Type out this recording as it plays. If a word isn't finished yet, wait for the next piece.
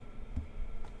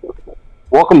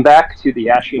Welcome back to the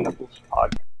Ashy Knuckles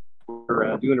podcast.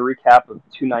 We're doing a recap of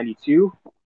 292.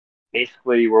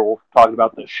 Basically, we're talking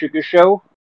about the Sugar Show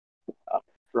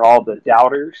for all the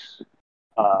doubters.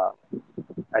 Uh,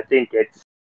 I think it's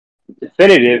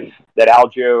definitive that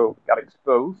Aljo got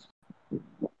exposed,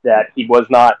 that he was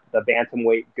not the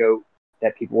bantamweight GOAT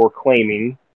that people were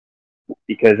claiming,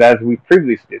 because as we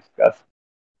previously discussed,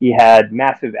 he had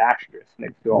massive asterisks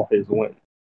next to all his wins.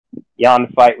 Jan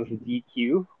fight was a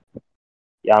DQ.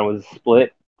 Jan was a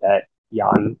split that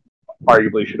Jan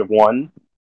arguably should have won.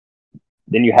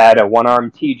 Then you had a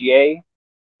one-arm TGA,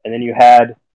 and then you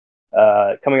had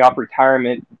coming off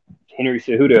retirement Henry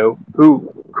Cejudo,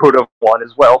 who could have won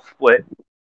as well, split.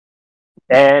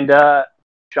 And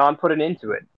Sean put an end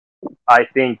to it. I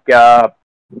think I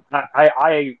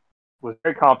was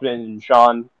very confident in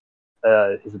Sean,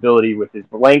 his ability with his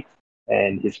length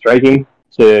and his striking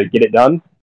to get it done.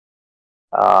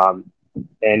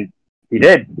 And he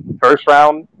did. First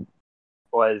round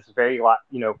was a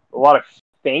lot of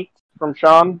feints from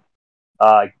Sean,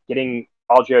 getting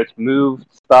Aljo to move,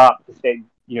 stop, to stay,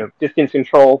 distance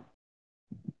control.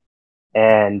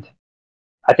 And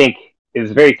I think it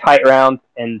was a very tight round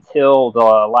until the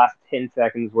last 10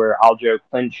 seconds where Aljo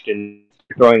clinched and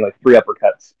throwing like 3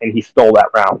 uppercuts, and he stole that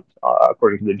round,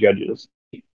 according to the judges.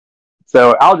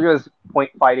 So Aljo's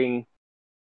point fighting,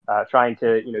 trying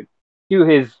to, do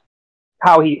his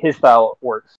style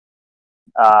works.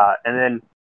 And then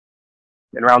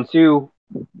in round 2,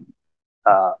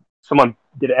 someone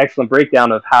did an excellent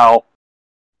breakdown of how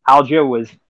Aljo was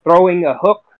throwing a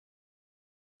hook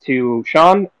to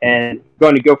Sean and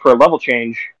going to go for a level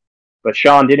change, but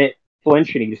Sean didn't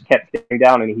flinch and he just kept staring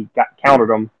down and he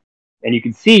countered him. And you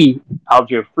can see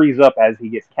Aljo freeze up as he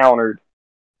gets countered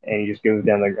and he just goes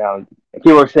down the ground. And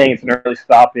people are saying it's an early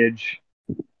stoppage.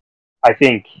 I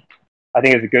think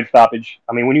it's a good stoppage.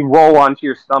 I mean, when you roll onto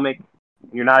your stomach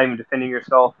and you're not even defending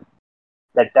yourself,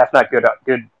 that's not good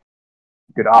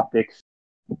optics.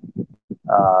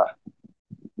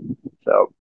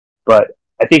 But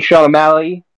I think Sean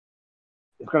O'Malley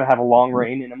is going to have a long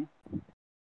reign in him.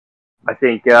 I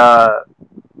think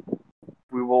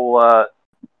we will.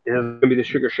 It is going to be the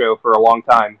Sugar Show for a long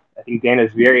time. I think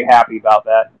Dana's very happy about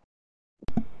that.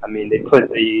 I mean, they put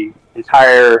the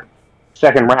entire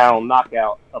second round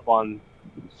knockout up on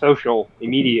social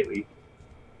immediately.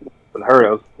 Unheard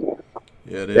of.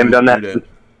 Yeah, they haven't done that.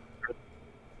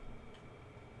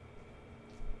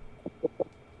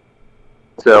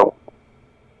 So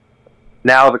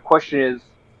now the question is,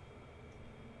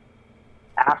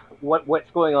 what's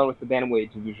going on with the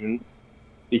bantamweight division?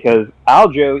 Because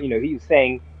Aljo, he was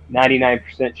saying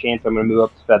 99% chance I'm going to move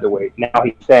up to featherweight. Now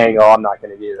he's saying, oh, I'm not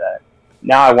going to do that.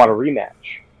 Now I want a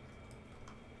rematch.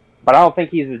 But I don't think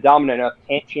he's a dominant enough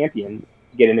champion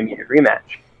to get an immediate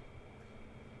rematch.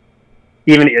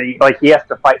 Even he has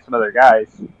to fight some other guys.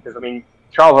 Because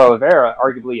Charles Oliveira,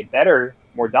 arguably a better,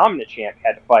 more dominant champ,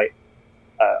 had to fight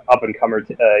up and comer,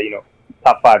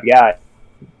 top 5 guy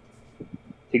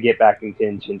to get back into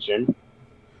contention.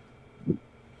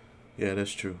 Yeah,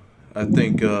 that's true. I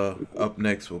think up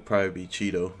next will probably be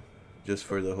Cheeto, just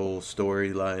for the whole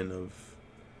storyline of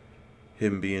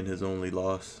him being his only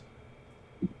loss.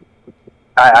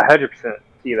 I 100%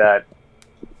 see that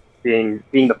being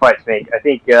the fight to make. I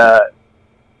think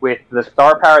with the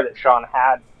star power that Sean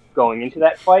had going into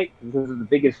that fight, this is the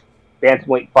biggest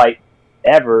bantamweight fight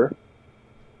ever.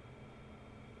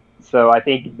 So I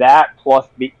think that plus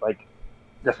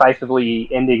decisively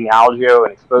ending Aljo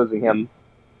and exposing him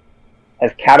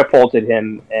has catapulted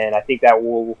him, and I think that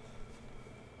will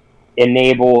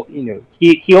enable,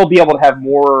 he'll be able to have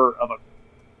more of a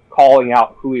calling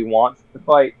out who he wants to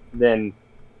fight than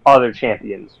other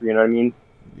champions. You know what I mean?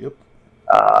 Yep.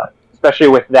 Especially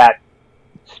with that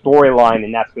storyline,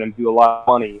 and that's going to do a lot of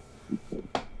money.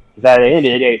 Because at the end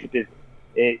of the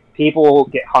day, people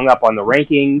get hung up on the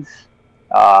rankings,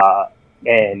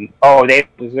 and they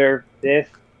deserve this.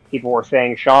 People were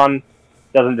saying Sean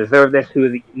doesn't deserve this.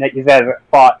 He hasn't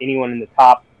fought anyone in the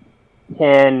top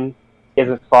 10. He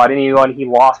hasn't fought anyone. He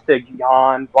lost to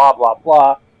Jan, blah, blah,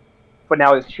 blah. But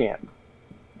now he's champ.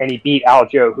 And he beat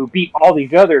Aljo, who beat all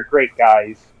these other great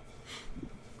guys.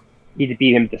 He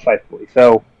beat him decisively.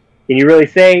 So, can you really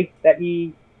say that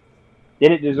he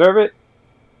didn't deserve it?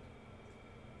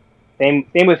 Same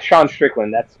with Sean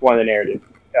Strickland. That's one of the narratives.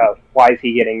 Why is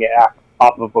he getting it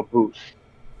off of a boost?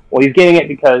 Well, he's getting it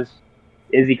because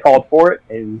Izzy called for it,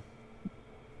 and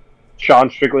Sean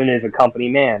Strickland is a company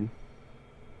man.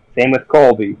 Same with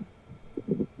Colby.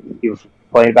 He was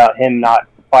playing about him not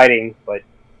fighting, but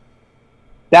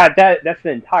that's the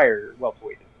entire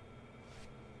welterweight.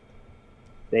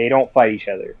 They don't fight each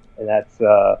other. and that's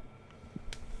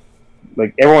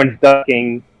like everyone's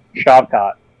ducking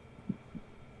Shavkat,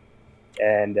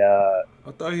 and I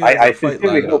thought he has I a fight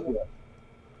sincerely lined up. hope.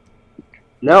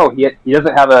 No, he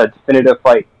doesn't have a definitive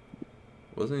fight.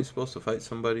 Wasn't he supposed to fight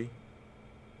somebody?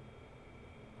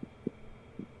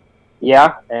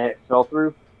 Yeah, and it fell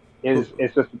through.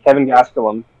 It's just Kevin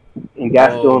Gastelum, and Oh,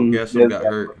 Gastelum Gastelum got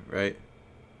hurt, right?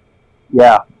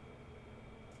 Yeah.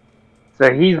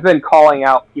 So he's been calling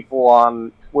out people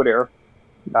on Twitter.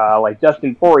 Like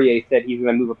Dustin Poirier said he's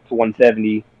going to move up to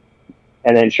 170.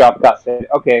 And then Shavkat said,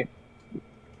 okay,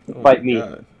 fight me.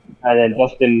 God. And then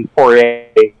Dustin Poirier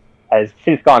has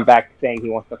since gone back saying he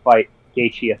wants to fight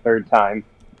Gaethje a third time.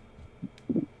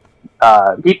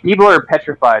 People are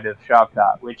petrified of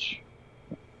Shavkat, which,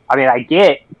 I mean, I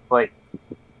get, but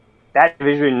that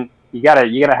division, you gotta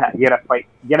fight.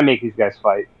 You gotta make these guys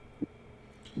fight.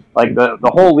 Like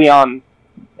the whole Leon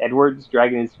Edwards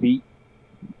dragging his feet,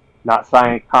 not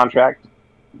signing a contract.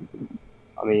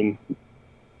 I mean,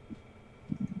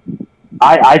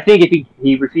 I think if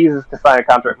he refuses to sign a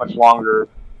contract much longer,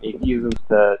 he refuses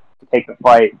to take the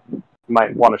fight, you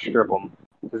might want to strip him.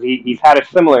 Because he's had a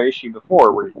similar issue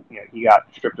before where he got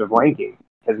stripped of ranking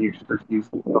because he just refused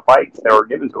the fights that were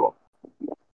given to him.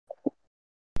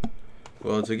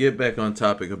 Well, to get back on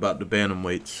topic about the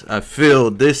bantamweights, I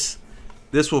feel this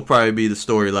will probably be the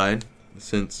storyline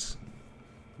since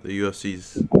the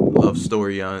UFC's love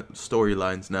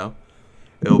storylines now.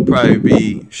 It'll probably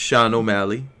be Sean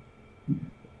O'Malley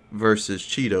versus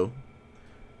Cheeto.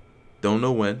 Don't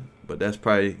know when, but that's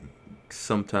probably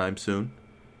sometime soon.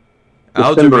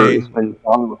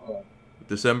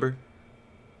 December?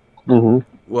 Mm-hmm.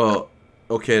 Well,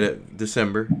 okay,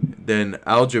 December. Then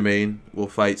Aljamain will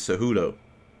fight Cejudo.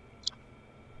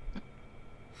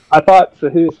 I thought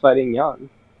Cejudo's fighting Jan,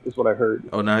 is what I heard.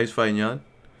 Oh, now he's fighting Jan?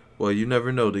 Well, you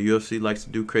never know. The UFC likes to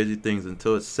do crazy things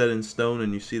until it's set in stone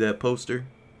and you see that poster.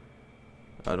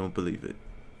 I don't believe it.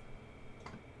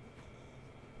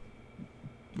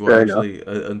 Well, actually,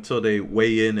 until they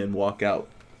weigh in and walk out.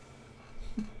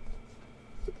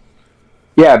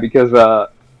 Yeah, because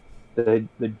the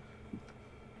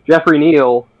Jeffrey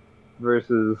Neal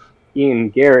versus Ian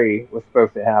Gary was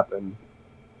supposed to happen,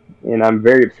 and I'm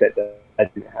very upset that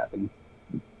didn't happen.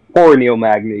 Poor Neil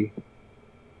Magny.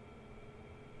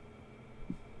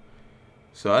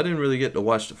 So I didn't really get to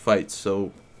watch the fights.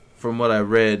 So from what I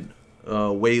read,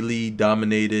 Wei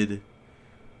dominated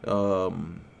the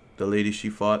lady she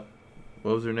fought.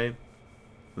 What was her name?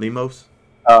 Lemos?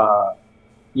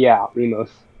 Yeah, Lemos.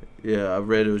 Yeah, I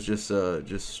read it was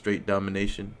just straight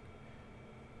domination.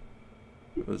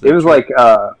 It was like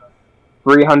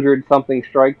 300 something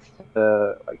strikes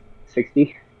to like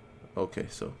 60. Okay,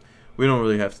 so we don't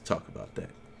really have to talk about that.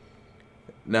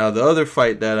 Now the other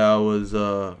fight that I was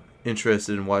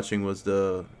interested in watching was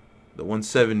the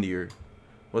 170er.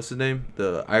 What's his name?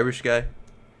 The Irish guy?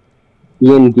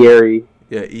 Ian Gary.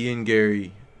 Yeah, Ian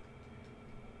Gary.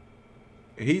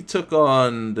 He took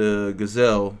on the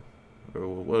Gazelle, or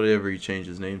whatever he changed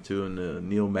his name to, and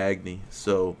Neil Magny.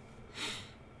 So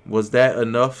was that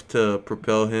enough to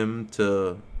propel him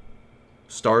to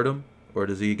stardom, or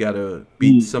does he got to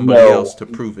beat somebody else to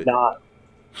prove it? Not.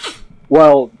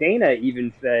 Well, Dana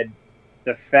even said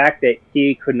the fact that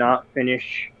he could not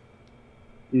finish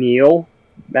Neil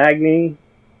Magny,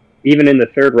 even in the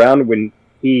third round when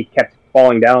he kept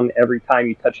falling down every time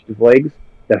he touched his legs,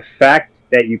 the fact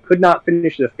that you could not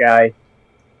finish this guy,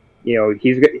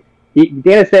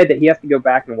 Dana said that he has to go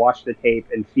back and watch the tape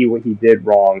and see what he did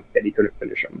wrong that he couldn't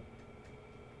finish him.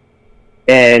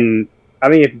 And I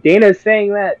mean, if Dana's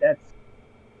saying that, that's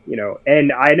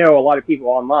and I know a lot of people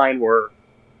online were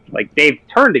like they've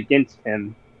turned against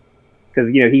him because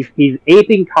he's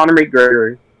aping Conor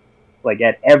McGregor like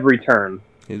at every turn.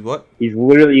 He's what? He's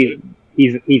literally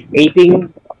he's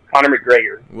aping Conor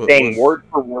McGregor, saying word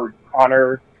for word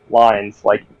Conor lines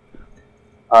like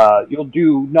you'll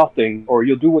do nothing, or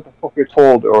you'll do what the fuck you're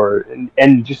told, or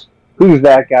and just who's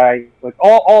that guy? Like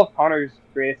all of Conor's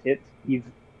greatest hits, he's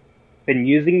been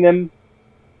using them.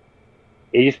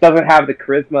 He just doesn't have the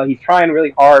charisma. He's trying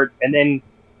really hard, and then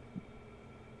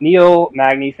Neil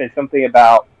Magny said something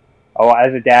about, "Oh,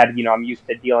 as a dad, I'm used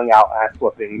to dealing out ass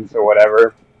whippings or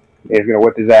whatever. He's gonna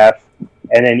whip his ass."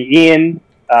 And then Ian,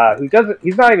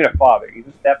 he's not even a father. He's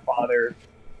a stepfather.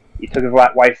 He took his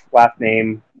wife's last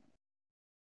name.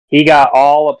 He got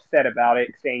all upset about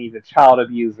it, saying he's a child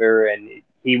abuser, and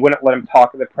he wouldn't let him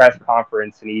talk at the press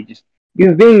conference, and he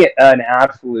was being an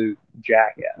absolute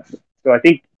jackass. So I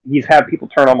think he's had people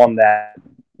turn him on that.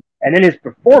 And then his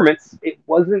performance, it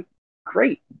wasn't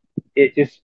great. He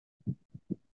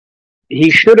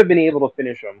should have been able to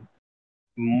finish him.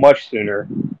 much sooner.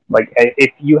 Like,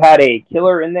 if you had a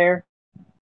killer in there,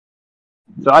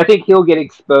 so I think he'll get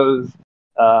exposed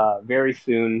very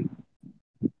soon.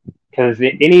 Because I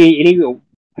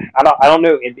don't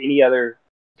know if any other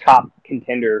top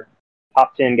contender,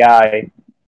 top 10 guy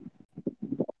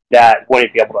that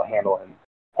wouldn't be able to handle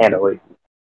it.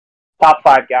 Top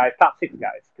 5 guys, top 6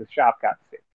 guys, because Shop got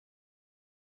 6.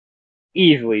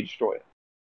 Easily destroy it.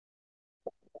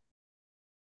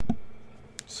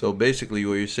 So basically,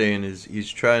 what you're saying is he's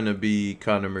trying to be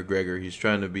Conor McGregor. He's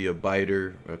trying to be a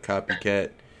biter, a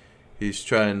copycat. He's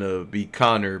trying to be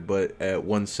Conor, but at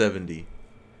 170.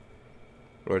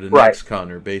 Or the next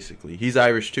Conor, basically. He's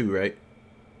Irish too, right?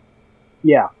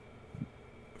 Yeah.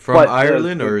 From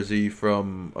Ireland, or is he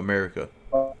from America?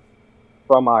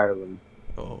 From Ireland.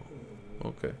 Oh,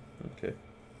 okay.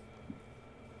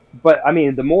 But, I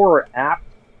mean, the more apt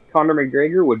Conor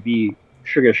McGregor would be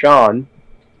Sugar Sean.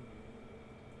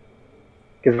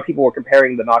 Because people were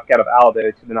comparing the knockout of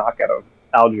Aldo to the knockout of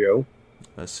Aljo.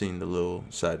 I've seen the little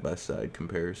side-by-side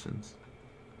comparisons.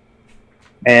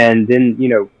 And then,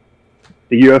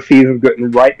 the UFC is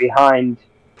getting right behind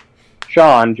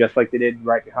Sean, just like they did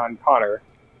right behind Conor.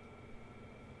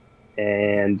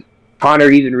 And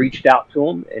Conor even reached out to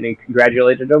him and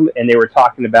congratulated him, and they were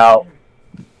talking about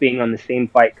being on the same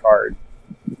fight card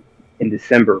in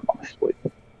December, possibly.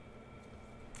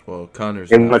 Well,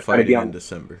 Conor's not fighting in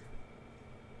December.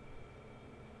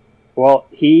 Well,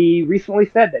 he recently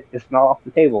said that it's not off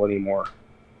the table anymore.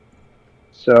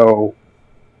 So,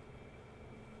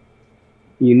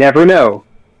 you never know.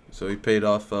 So he paid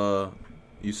off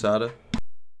USADA?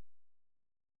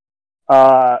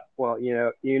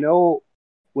 Well,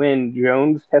 when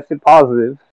Jones tested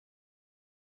positive,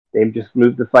 they just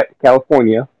moved the fight to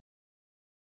California.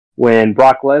 When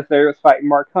Brock Lesnar was fighting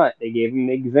Mark Hunt, they gave him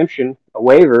the exemption, a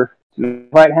waiver, to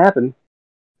make the fight happen.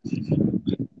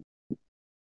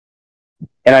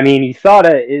 And I mean,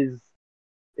 USADA is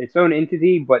its own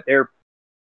entity, but they're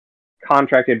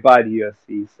contracted by the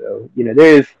UFC. So,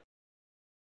 there's...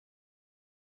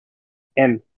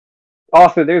 And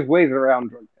also, there's ways around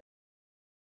drug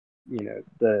testing.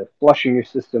 The flushing your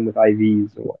system with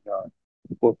IVs and whatnot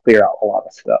will clear out a lot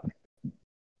of stuff.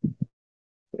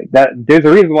 There's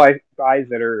a reason why guys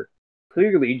that are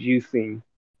clearly juicing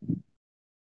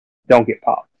don't get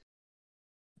popped.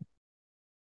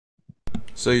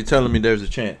 So you're telling me there's a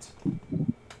chance?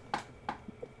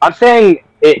 I'm saying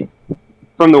it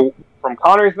from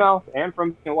Conor's mouth and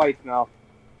from White's mouth.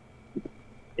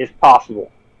 It's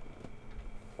possible.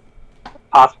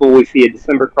 Possible we see a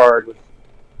December card with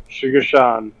Sugar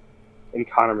Sean and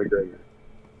Conor McGregor.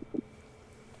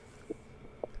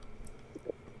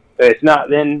 So it's not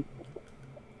then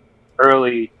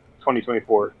early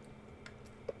 2024.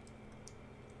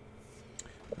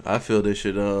 I feel they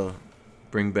should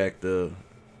bring back the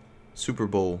Super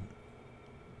Bowl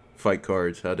fight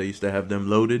cards. How they used to have them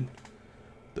loaded.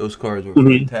 Those cards were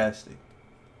fantastic.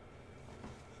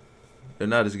 They're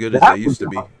not as good as they used to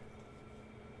be.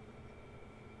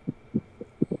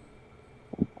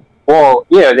 Well,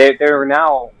 yeah, they're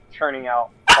now churning out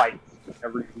fights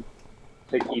every week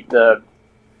to keep the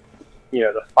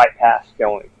fight pass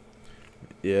going.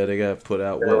 Yeah, they gotta put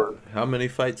out how many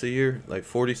fights a year? Like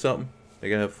 40-something? They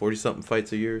gotta have 40-something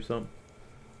fights a year or something?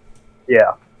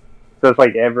 Yeah. So it's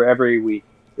like every week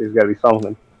there's gotta be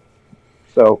something.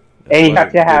 So, That's and you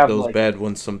have to have those bad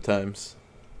ones sometimes.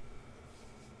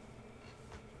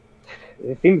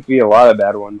 There seems to be a lot of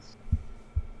bad ones.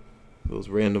 Those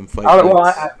random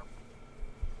fights.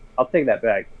 I'll take that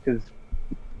back, because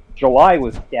July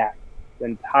was stacked the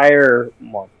entire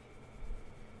month.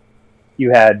 You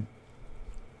had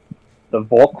the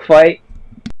Volk fight,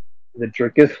 the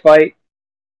Drickus fight,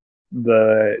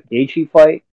 the Gaethje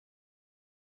fight,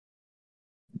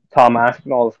 Tom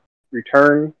Aspinall's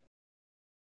return.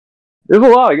 There's a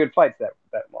lot of good fights that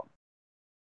month.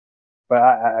 But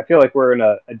I feel like we're in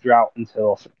a drought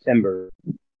until September.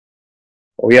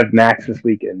 Well, we have Max this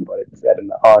weekend, but it's at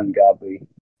an ungodly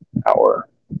hour.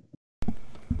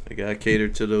 They gotta cater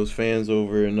to those fans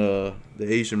over in the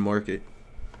Asian market.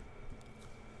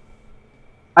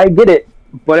 I get it,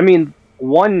 but I mean,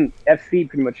 one FC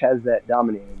pretty much has that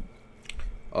dominated.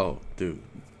 Oh, dude.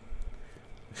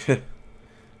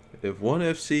 If one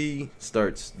FC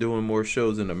starts doing more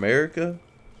shows in America,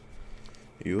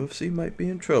 UFC might be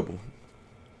in trouble.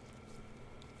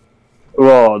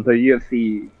 Well, the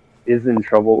UFC is in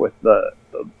trouble with the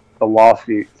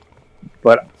lawsuits,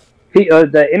 but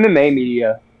the MMA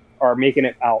media are making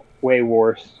it out way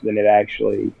worse than it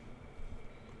actually.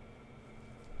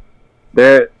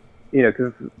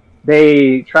 Because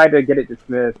they tried to get it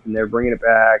dismissed and they're bringing it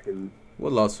back. And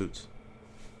what lawsuits?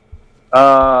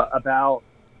 about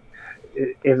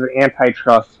is it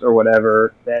antitrust or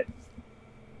whatever, that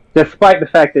despite the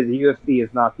fact that the UFC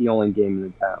is not the only game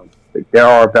in town, like there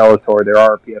are Bellator, there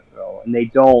are PFL, and they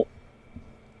don't.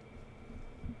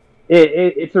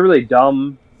 It's a really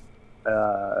dumb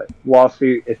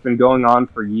lawsuit. It's been going on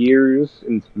for years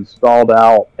and it's been stalled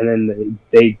out. And then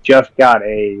they just got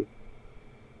a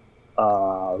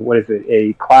what is it?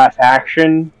 A class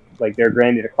action. Like they're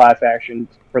granted a class action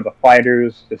for the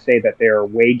fighters to say that their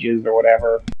wages or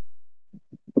whatever.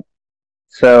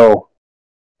 So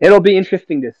it'll be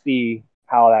interesting to see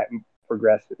how that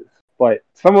progresses. But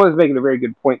someone was making a very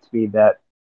good point to me that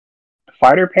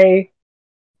fighter pay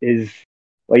is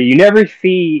like you never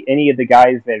see any of the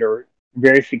guys that are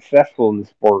very successful in the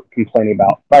sport complaining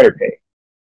about fighter pay.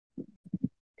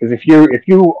 Because if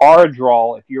you are a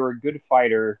draw, if you're a good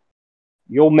fighter,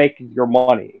 you'll make your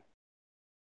money.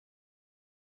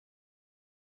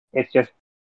 It's just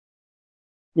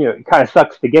it kind of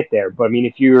sucks to get there, but I mean,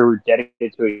 if you're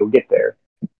dedicated to it, you'll get there.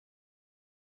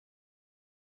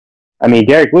 I mean,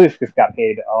 Derek Lewis just got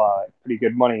paid pretty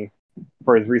good money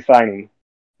for his re-signing.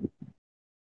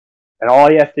 And all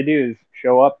he has to do is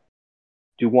show up,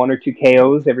 do 1 or 2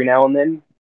 KOs every now and then.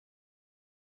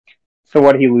 So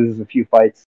what, he loses a few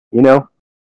fights, Well,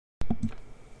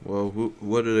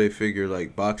 what do they figure,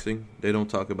 like boxing? They don't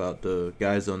talk about the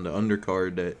guys on the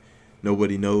undercard that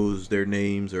nobody knows their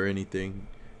names or anything,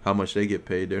 how much they get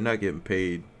paid. They're not getting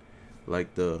paid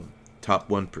like the top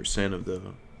 1% of the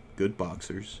good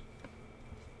boxers.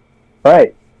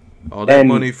 Right. All that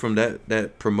money from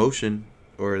that promotion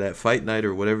or that fight night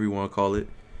or whatever you want to call it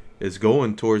is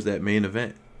going towards that main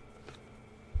event.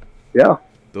 Yeah.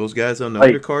 Those guys on the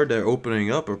undercard that are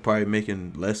opening up are probably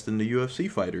making less than the UFC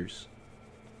fighters.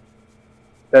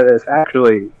 That is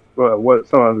actually what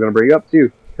someone I was going to bring up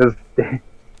too, because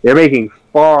they're making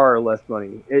far less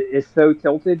money. It's so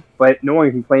tilted, but no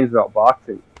one complains about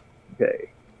boxing. Okay.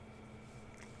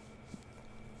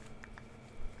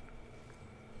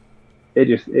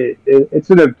 It's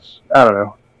I don't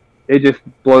know. It just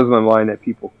blows my mind that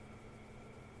people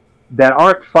that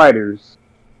aren't fighters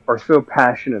are so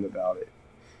passionate about it,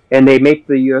 and they make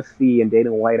the UFC and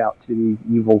Dana White out to these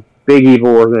big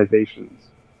evil organizations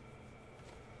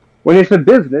when it's a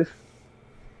business,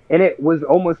 and it was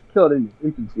almost killed in its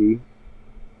infancy,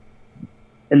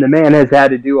 and the man has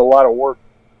had to do a lot of work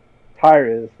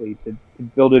tirelessly to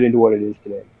build it into what it is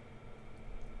today.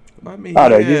 I mean,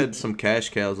 he had some cash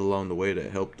cows along the way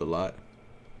that helped a lot.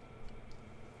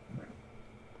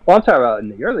 Well, I'm talking about in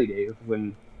the early days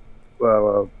when,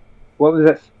 what was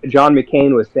that? John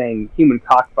McCain was saying human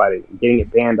cockfighting and getting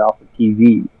it banned off of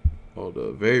TV. Oh,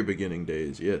 the very beginning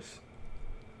days, yes.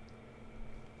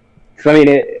 So, I mean,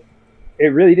 it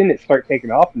really didn't start taking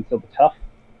off until the Tough.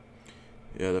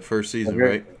 Yeah, the first season,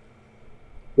 right?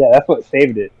 Yeah, that's what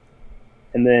saved it.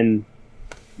 And then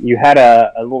you had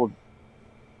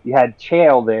you had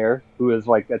Chael there, who was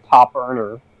like a top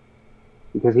earner,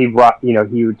 because he brought, he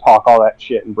would talk all that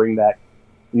shit and bring that.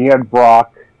 And you had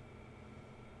Brock,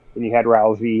 and you had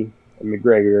Rousey and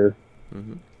McGregor.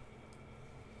 Mm-hmm.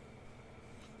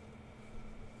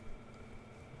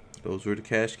 Those were the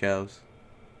cash cows.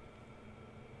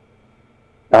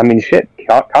 I mean, shit,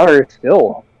 Conor is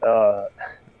still.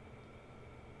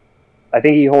 I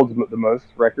think he holds the most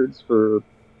records for.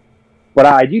 But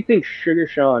I do think Sugar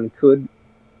Sean could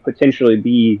potentially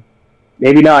be,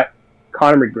 maybe not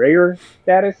Conor McGregor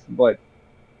status, but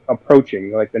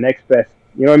approaching, like the next best.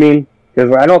 You know what I mean?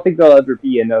 Because I don't think there'll ever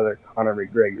be another Conor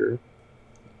McGregor.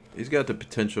 He's got the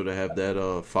potential to have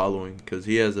that following, because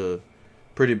he has a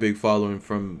pretty big following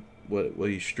from what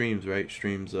he streams, right?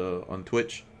 Streams on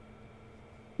Twitch.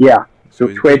 Yeah.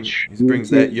 So Twitch. He brings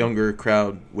that younger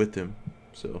crowd with him.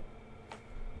 So.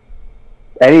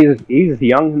 And he's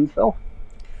young himself.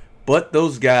 But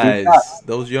those guys,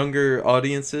 those younger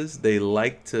audiences, they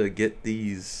like to get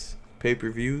these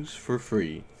pay-per-views for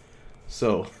free.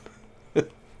 So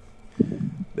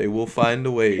they will find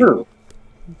a way. True.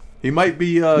 He might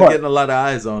be getting a lot of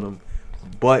eyes on him,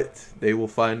 but they will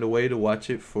find a way to watch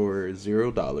it for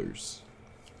 $0.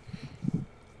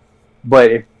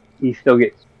 But if he still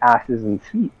gets asses and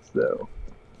seats, though,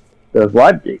 those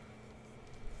live gigs.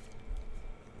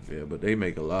 Yeah, but they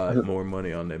make a lot more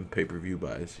money on them pay-per-view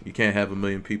buys. You can't have 1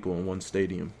 million people in one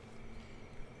stadium.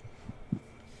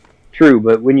 True,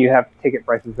 but when you have ticket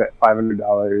prices at $500,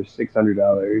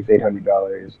 $600,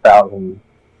 $800, $1,000,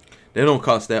 they don't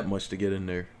cost that much to get in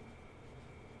there.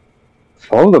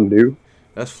 Some of them do.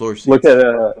 That's floor seats. Look at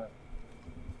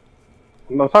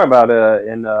I'm talking about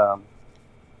in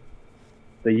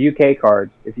the UK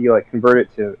card. If you convert it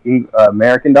to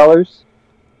American dollars,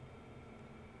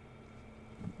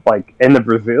 like in the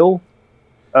Brazil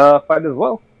fight as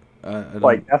well. I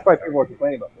Like don't that's why people are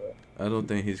complaining about that. I don't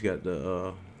think he's got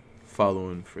the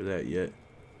following for that yet.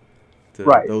 To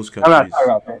Right. those I'm not talking countries,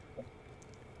 about that.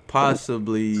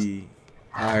 possibly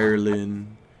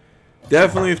Ireland.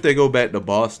 Definitely, if they go back to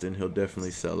Boston, he'll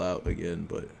definitely sell out again.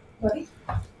 But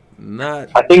not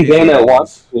I think anywhere Dana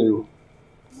wants else. to.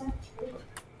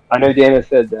 I know Dana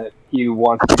said that he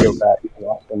wants to go back to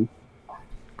Boston,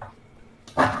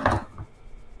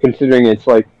 considering it's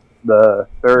like the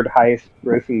third highest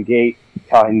grossing gate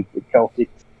behind the Celtics.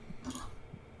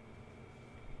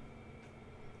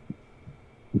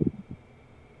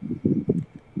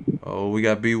 Oh, we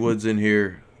got B Woods in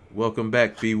here. Welcome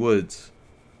back, B Woods.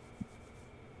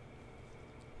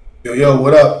 Yo,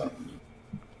 what up?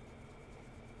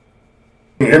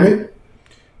 Can you hear me?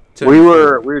 We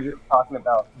were just talking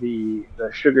about the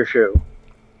Sugar Show.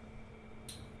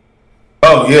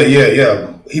 Oh,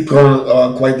 yeah. He put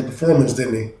on quite the performance,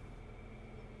 didn't he?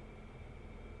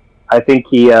 I think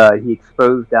he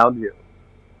exposed Algio.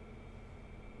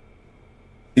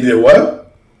 He did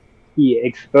what? He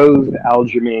exposed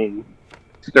Aljamain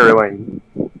Sterling.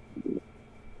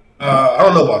 I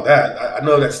don't know about that. I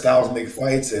know that Styles make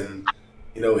fights, and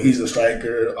he's a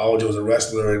striker. Aljo's a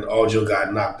wrestler, and Aljo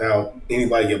got knocked out.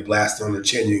 Anybody get blasted on the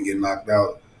chin, you can get knocked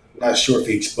out. Not sure if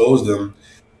he exposed them.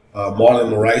 Marlon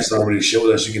Moraes already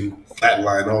showed us you can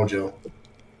flatline Aljo.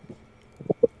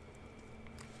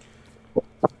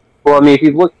 Well, I mean, if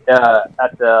you look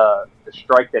at the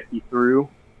strike that he threw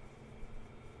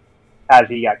as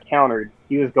he got countered,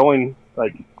 he was going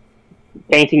like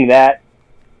feinting that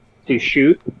to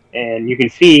shoot, and you can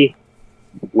see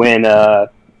when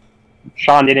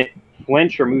Sean didn't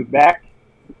flinch or move back,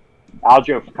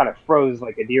 Aljo kind of froze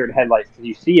like a deer in headlights because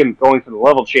you see him going for the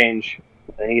level change,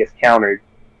 and he gets countered.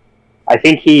 I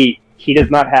think he does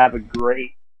not have a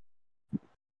great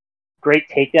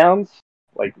takedowns.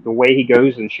 Like the way he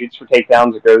goes and shoots for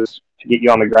takedowns, it goes to get you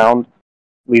on the ground,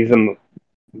 leaves him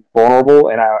vulnerable.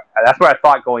 And that's what I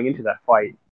thought going into that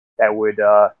fight. That it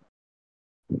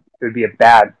would be a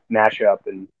bad matchup.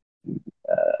 And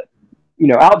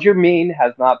Aljamain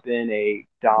has not been a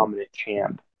dominant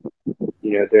champ.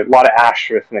 There's a lot of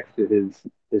asterisks next to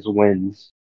his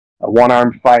wins. A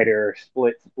one-armed fighter,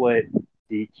 split,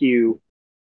 DQ.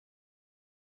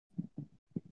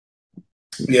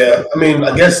 Yeah, I mean,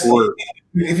 I guess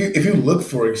if you look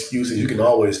for excuses, you can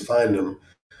always find them.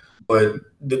 But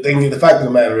the fact of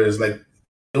the matter is, like,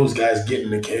 those guys get in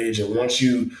the cage, and once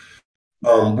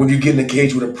when you get in the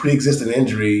cage with a pre-existing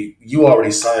injury, you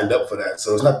already signed up for that.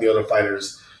 So it's not the other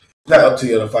fighters. It's not up to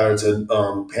the other fighter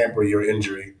to pamper your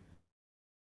injury.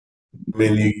 I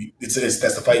mean, it's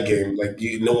that's the fight game. Like,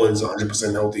 no one's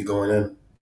 100% healthy going in.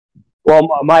 Well,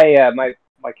 my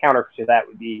counter to that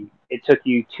would be it took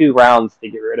you 2 rounds to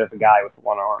get rid of a guy with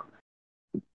one arm.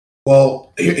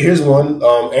 Well, here's one.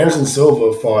 Anderson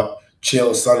Silva fought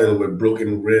Chael Sonnen with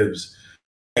broken ribs,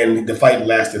 and the fight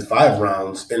lasted 5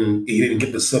 rounds, and he didn't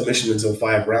get the submission until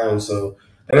 5 rounds. So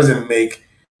that doesn't make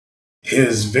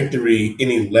his victory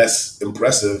any less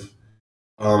impressive.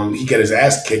 He got his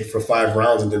ass kicked for 5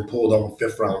 rounds and then pulled off a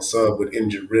 5th round sub with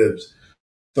injured ribs.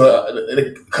 So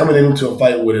coming into a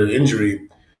fight with an injury,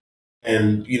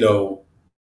 and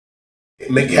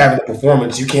having a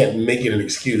performance, you can't make it an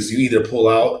excuse. You either pull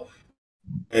out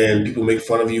and people make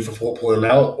fun of you for pulling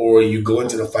out, or you go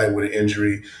into the fight with an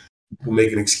injury, people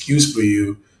make an excuse for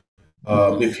you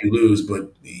if you lose.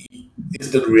 But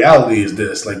the reality is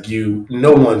this: like,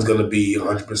 no one's gonna be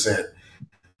 100%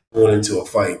 going into a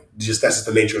fight. That's just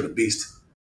the nature of the beast.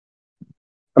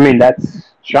 I mean,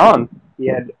 that's Sean. He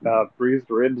had bruised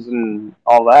ribs and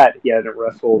all that. He hadn't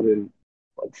wrestled in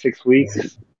like 6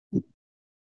 weeks. I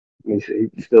mean,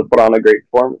 he still put on a great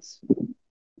performance.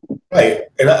 Right,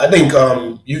 and I think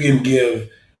you can give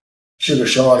Sugar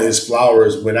Sean his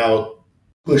flowers without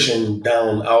pushing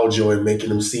down Aljo and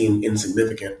making him seem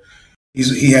insignificant.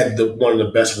 He had one of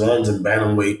the best runs in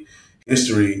bantamweight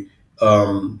history.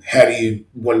 Had he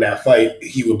won that fight,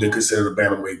 he would have been considered a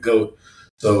bantamweight GOAT.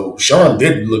 So Sean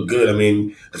did look good. I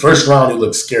mean, the first round he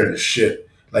looked scared as shit.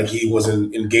 Like, he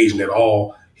wasn't engaging at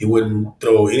all. He wouldn't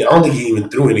throw any. I don't think he even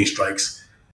threw any strikes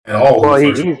at all. Well,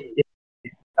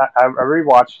 I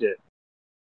rewatched it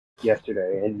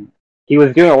yesterday, and he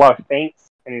was doing a lot of feints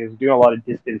and he was doing a lot of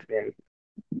distance management.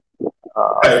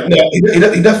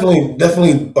 He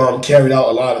definitely carried out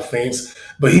a lot of feints,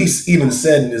 but he even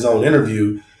said in his own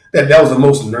interview that was the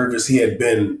most nervous he had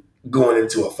been going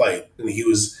into a fight, and he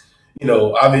was,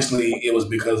 obviously it was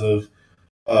because of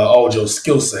Aljo's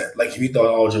skill set. Like, if he thought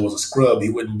Aljo was a scrub, he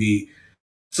wouldn't be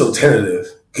so tentative.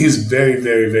 He was very,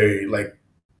 very, very, like,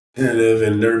 tentative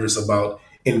and nervous about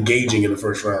engaging in the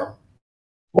first round.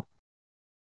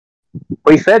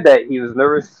 Well, he said that he was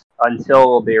nervous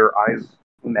until their eyes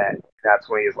met. That's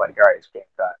when he was like, all right, it's game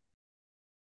time.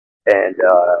 And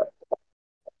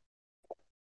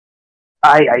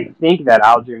I think that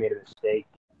Alger made a mistake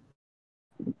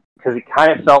because it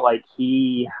kind of felt like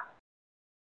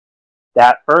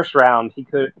that first round, he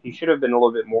should have been a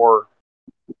little bit more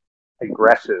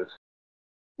aggressive.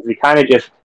 He kind of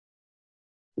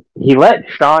he let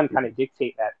Sean kind of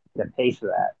dictate the pace of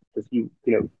that. Because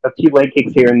a few leg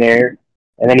kicks here and there,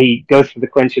 and then he goes for the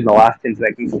clinch in the last 10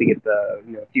 seconds to get the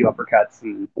a few uppercuts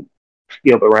and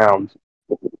steal the round.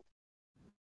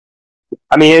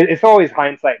 I mean, it's always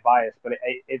hindsight bias, but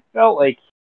it felt like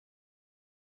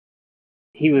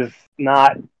he was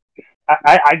not.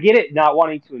 I get it, not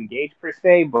wanting to engage per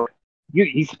se, but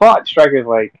he fought strikers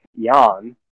like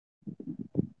Jan.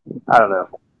 I don't know.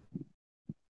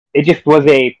 It just was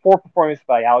a poor performance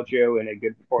by Aljo and a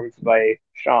good performance by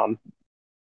Sean.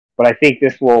 But I think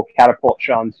this will catapult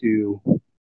Sean to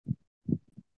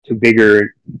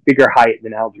bigger height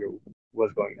than Aljo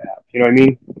was going to have. You know what I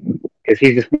mean? Because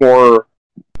he's just more.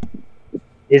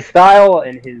 His style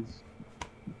and his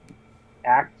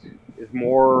act is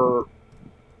more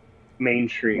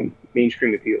mainstream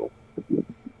appeal.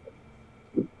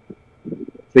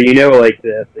 So like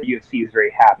the UFC is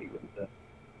very happy with the.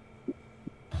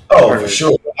 Oh, for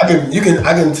sure. I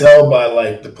can tell by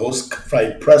like the post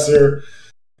fight presser,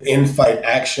 in fight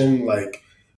action. Like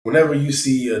whenever you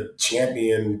see a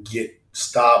champion get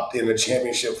stopped in a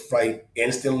championship fight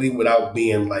instantly without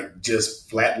being like just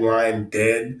flatline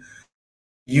dead,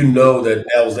 you know that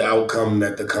was the outcome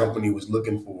that the company was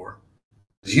looking for.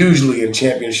 Usually in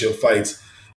championship fights,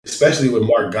 especially with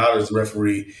Mark Goddard's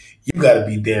referee, you got to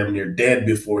be damn near dead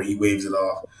before he waves it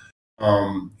off.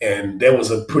 And that was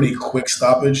a pretty quick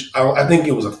stoppage. I think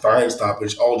it was a fine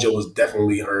stoppage. Aljo was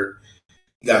definitely hurt.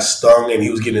 He got stung and he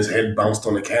was getting his head bounced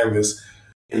on the canvas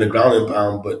in the ground and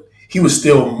pound, but he was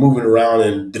still moving around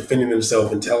and defending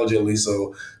himself intelligently.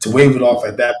 So to wave it off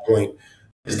at that point,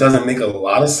 this doesn't make a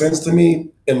lot of sense to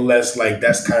me unless like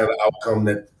that's kind of the outcome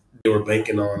that they were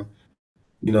banking on.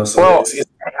 So well, it's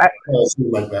kind of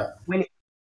like that.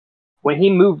 When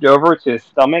he moved over to his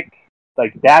stomach,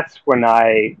 like that's when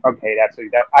I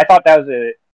thought that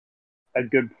was a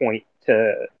good point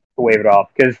to wave it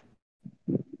off because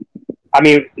I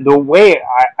mean the way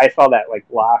I saw that like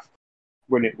last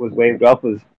when it was waved off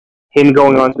was him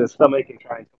going onto his stomach and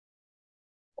trying to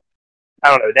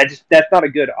I don't know that's not a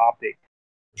good optic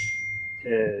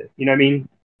to you know what I mean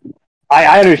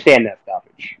I understand that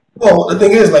stoppage. Well, the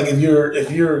thing is like if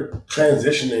you're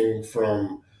transitioning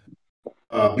from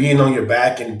being on your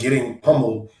back and getting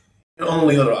pummeled, your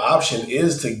only other option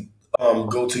is to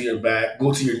go to your back,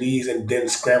 go to your knees, and then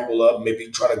scramble up, maybe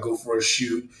try to go for a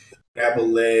shoot, grab a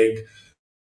leg,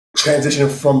 transition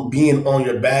from being on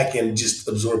your back and just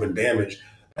absorbing damage.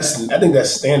 I think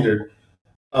that's standard.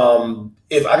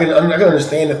 If I can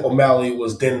understand if O'Malley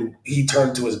was then he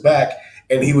turned to his back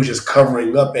and he was just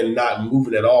covering up and not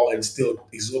moving at all and still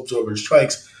he's absorbing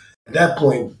strikes. At that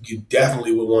point, you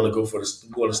definitely would want to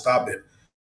go to stop it.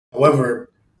 However,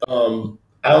 I'm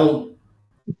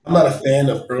not a fan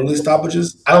of early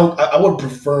stoppages. I would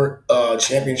prefer a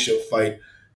championship fight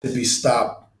to be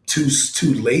stopped too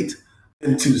late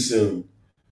than too soon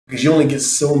because you only get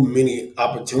so many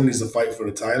opportunities to fight for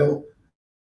the title,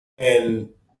 and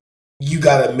you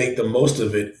got to make the most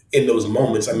of it in those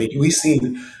moments. I mean, we've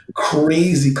seen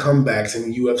crazy comebacks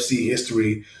in UFC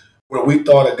history where we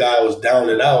thought a guy was down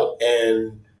and out,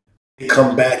 and they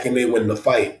come back and they win the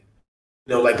fight.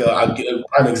 Like a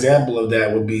prime example of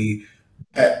that would be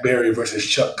Pat Barry versus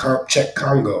Cheick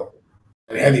Kongo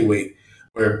at heavyweight,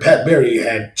 where Pat Barry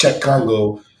had Cheick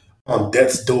Kongo on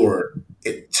death's door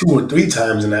 2 or 3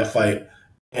 times in that fight,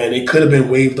 and it could have been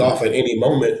waved off at any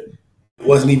moment. It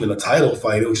wasn't even a title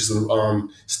fight; it was just a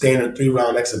standard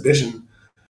 3-round exhibition,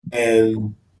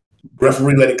 and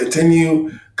referee let it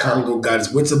continue. Kongo got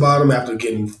his wits about him after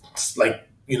getting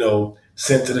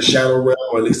sent to the shadow realm,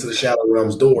 or at least to the shadow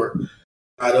realm's door.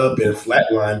 Got up and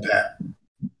flatlined Pat.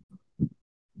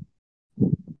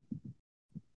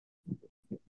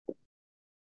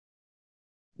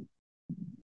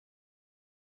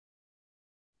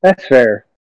 That's fair.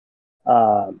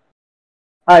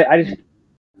 I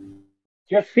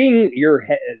just seeing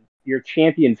your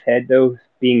champion's head though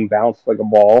being bounced like a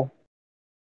ball.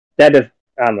 That does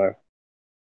I don't know.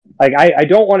 Like I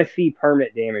don't want to see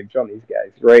permanent damage on these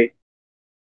guys, right?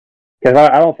 Because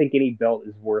I don't think any belt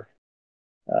is worth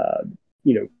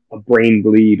a brain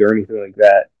bleed or anything like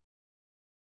that.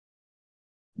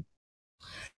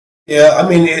 Yeah, I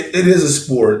mean it is a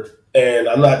sport, And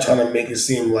I'm not trying to make it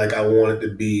seem like I want it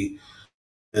to be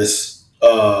this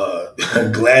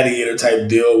gladiator type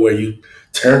deal where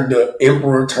the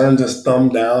emperor turns his thumb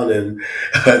down and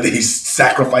they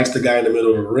sacrifice the guy in the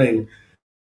middle of the ring.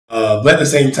 But at the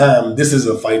same time, this is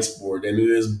a fight sport and it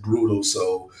is brutal.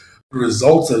 So the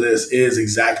results of this is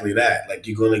exactly that. Like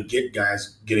you're going to get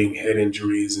guys getting head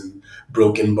injuries and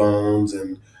broken bones,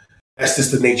 and that's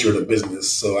just the nature of the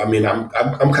business. So I mean, I'm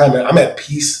at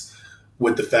peace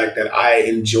with the fact that I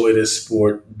enjoy this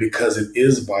sport because it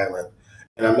is violent,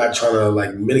 and I'm not trying to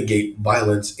like mitigate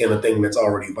violence in a thing that's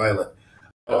already violent.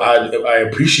 I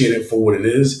appreciate it for what it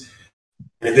is.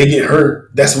 And if they get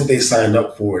hurt, that's what they signed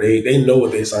up for. They know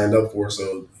what they signed up for.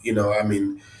 So I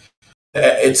mean,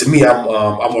 to me, I've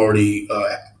already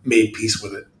made peace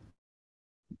with it.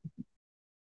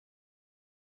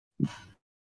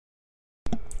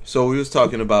 So we was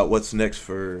talking about what's next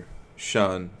for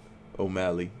Sean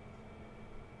O'Malley,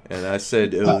 and I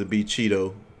said it would be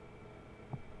Cheeto.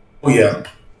 Oh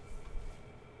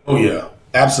yeah,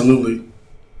 absolutely.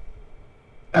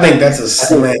 I think that's a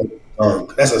slam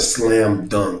dunk. That's a slam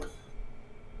dunk.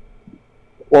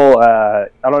 Well, I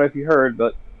don't know if you heard,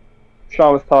 but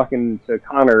Sean was talking to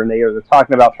Conor, and they were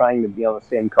talking about trying to be on the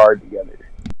same card together.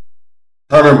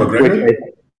 Conor McGregor?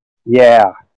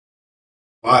 Yeah.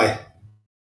 Why?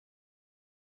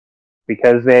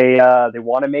 Because they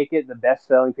want to make it the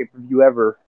best-selling pay-per-view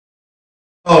ever.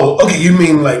 Oh, okay. You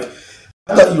mean like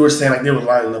I thought you were saying like they were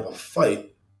lining up a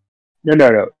fight. No.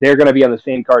 They're going to be on the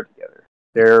same card together.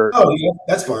 Oh yeah,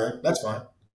 that's fine. That's fine.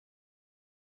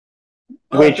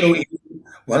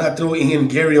 Why not throw Ian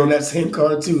Gary on that same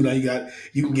card too? Now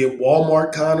you can get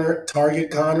Walmart Conor,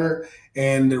 Target Conor,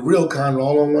 and the real Conor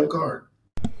all on one card.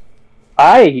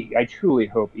 I truly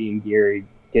hope Ian Gary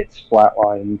gets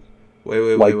flatlined.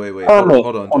 Wait.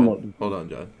 Hold on,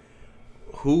 John.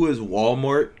 Who is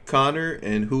Walmart Conor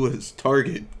and who is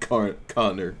Target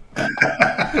Conor?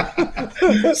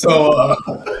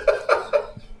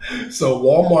 So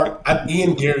Walmart.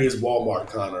 Ian Gary is Walmart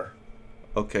Conor.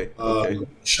 Okay.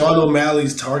 Sean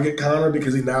O'Malley's Target Conor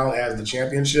because he now has the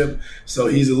championship, so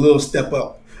he's a little step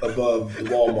up above the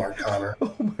Walmart Conor.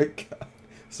 Oh my god!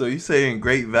 So you're saying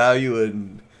great value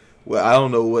and I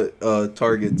don't know what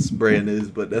Target's brand is,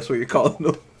 but that's what you're calling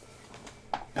them.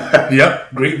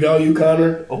 Yep, great value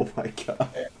Conor. Oh my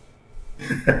god!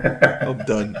 I'm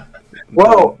done.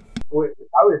 Well,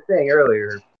 I was saying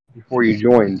earlier before you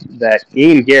joined that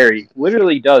Ian Gary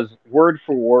literally does word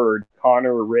for word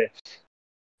Conor riffs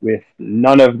with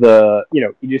none of the,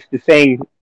 he just is saying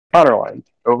Conor lines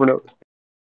over and over.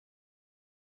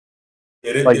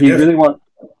 He really wants.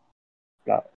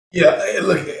 Yeah,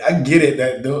 look, I get it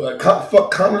that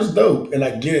fuck Conor's dope, and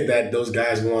I get it that those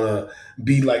guys want to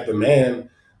be like the man.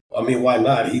 I mean, why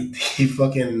not? He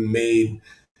turned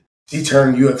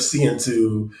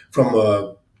UFC from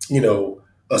a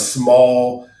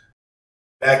small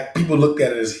back. People looked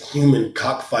at it as human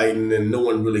cockfighting, and no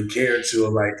one really cared to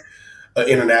like an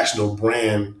international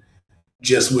brand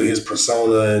just with his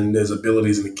persona and his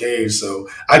abilities in the cage. So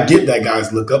I get that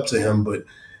guys look up to him, but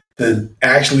to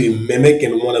actually mimic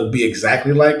and want to be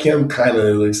exactly like him kind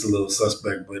of looks a little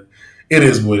suspect. But it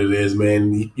is what it is,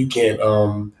 man. You can't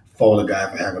fault a guy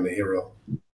for having a hero.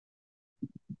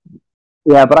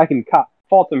 Yeah, but I can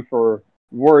fault him for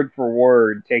word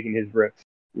taking his rips.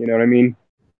 You know what I mean?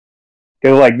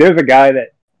 Because there's a guy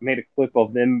that made a clip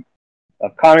of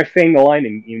Conor saying the line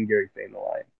and Ian Gary saying the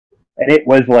line, and it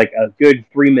was like a good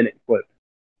 3-minute clip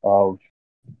of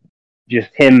just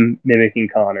him mimicking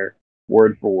Conor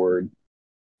word for word,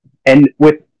 and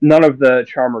with none of the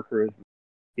charm or charisma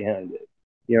behind it.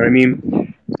 You know what I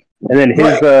mean? And then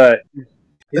the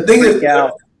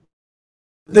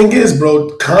thing is,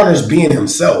 bro, Conor's being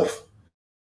himself.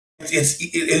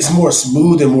 It's more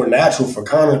smooth and more natural for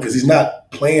Conor because he's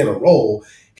not playing a role;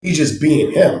 he's just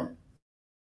being him.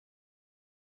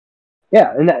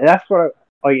 Yeah, and that's what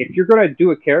if you're gonna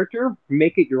do a character,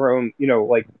 make it your own.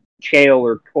 Like Chael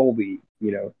or Colby.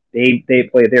 They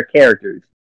play their characters.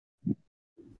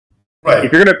 Right.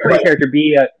 If you're gonna play a character,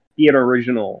 be an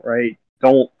original, right?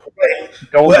 Don't.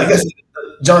 Well, I guess,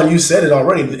 John, you said it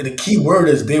already. The key word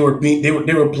is they were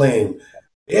playing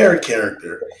their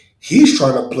character. He's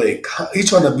trying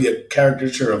to be a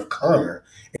caricature of Conor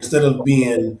instead of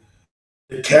being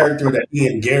the character that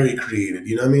Ian Gary created.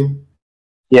 You know what I mean?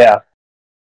 Yeah.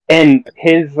 And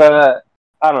his, I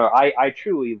don't know. I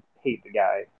truly hate the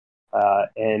guy,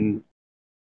 and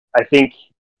I think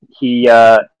he's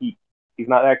not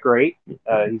that great.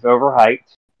 He's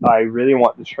overhyped. I really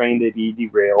want the train to be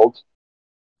derailed.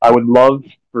 I would love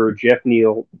for Jeff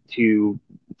Neal to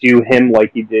do him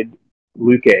like he did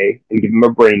Luke and give him a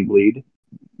brain bleed.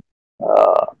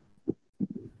 I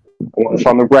want this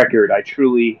on the record. I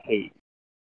truly hate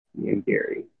Ian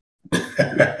Gary.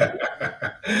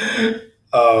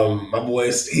 My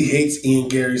boy, he hates Ian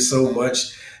Gary so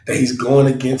much that he's going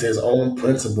against his own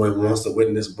principle and wants to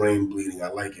witness brain bleeding. I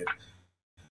like it.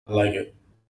 I like it.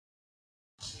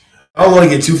 I don't want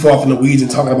to get too far from the weeds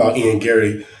and talking about Ian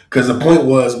Gary because the point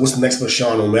was, what's next for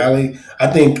Sean O'Malley? I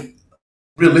think,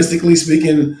 realistically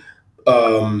speaking,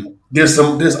 there's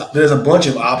a bunch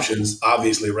of options.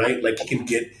 Obviously, right? Like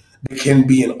there can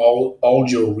be an all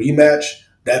Joe rematch.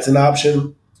 That's an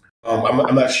option.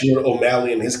 I'm not sure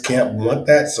O'Malley and his camp want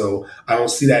that, so I don't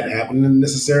see that happening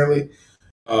necessarily.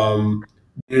 Um,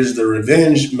 there's the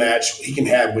revenge match he can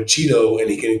have with Cheeto, and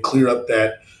he can clear up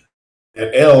that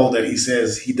L that he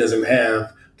says he doesn't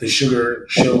have, the Sugar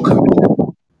Show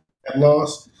commission that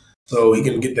loss, so he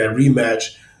can get that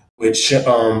rematch with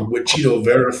Cheeto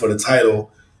Vera for the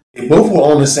title. They both were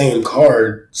on the same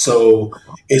card, so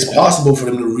it's possible for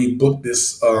them to rebook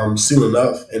this soon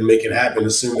enough and make it happen,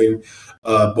 assuming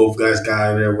both guys got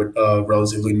out there with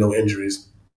relatively no injuries.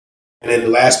 And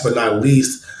then last but not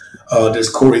least, there's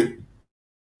Corey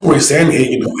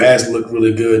Sandhagen, who has looked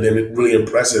really good and really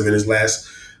impressive in his last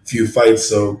few fights.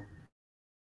 So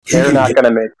they're not going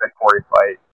to make the Corey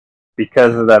fight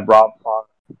because of that Rob Font.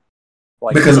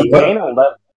 Like, because of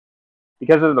what?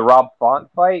 Because of the Rob Font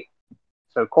fight.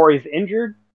 So Corey's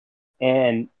injured,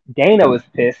 and Dana was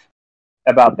pissed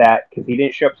about that because he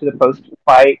didn't show up to the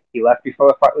post-fight. He left before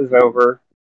the fight was over.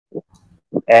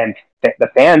 And the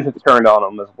fans have turned on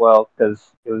him as well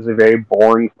because it was a very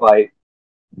boring fight.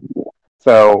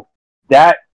 So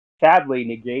that sadly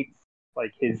negates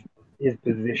like his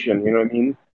position, you know what I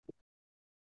mean?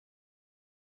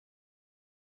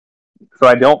 So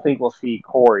I don't think we'll see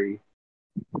Corey.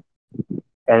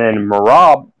 And then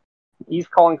Marab, he's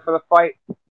calling for the fight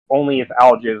only if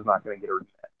Aljo is not going to get a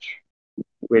rematch.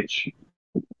 Which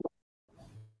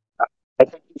I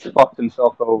think he's fucked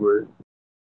himself over,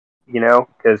 you know,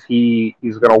 because he's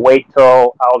going to wait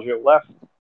till Aljo left.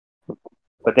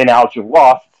 But then Aljo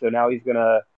lost, so now he's going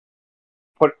to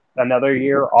put another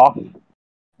year off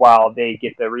while they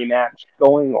get the rematch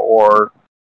going, or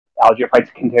Aljo fights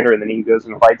a contender and then he goes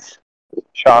and fights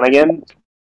Sean again.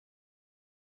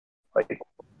 Like,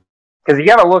 because you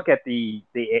got to look at the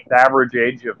average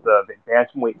age of the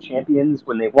bantamweight champions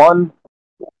when they won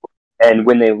and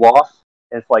when they lost.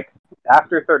 And it's like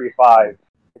after 35,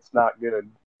 it's not good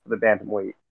for the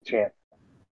bantamweight champ.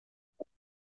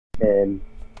 And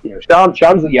you know,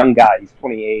 Sean's a young guy; he's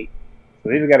 28, so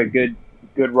he's got a good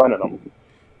run in him.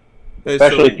 Hey,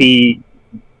 especially if he.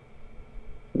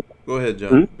 Go ahead,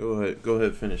 John. Go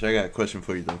ahead. Finish. I got a question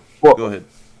for you though. Well, go ahead.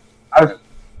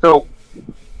 So,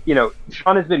 you know,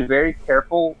 Sean has been very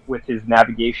careful with his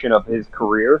navigation of his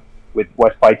career, with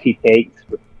what fights he takes.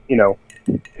 With, you know,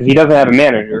 because he doesn't have a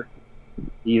manager,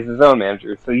 he's his own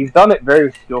manager. So he's done it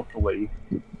very skillfully.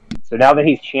 So now that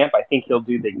he's champ, I think he'll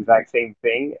do the exact same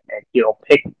thing, and he'll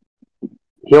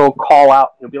call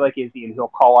out. He'll be like Izzy, and he'll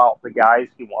call out the guys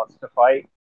he wants to fight.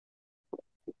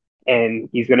 And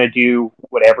he's going to do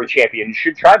what every champion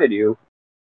should try to do,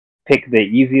 pick the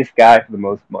easiest guy for the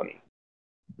most money.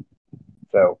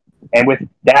 So, and with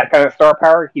that kind of star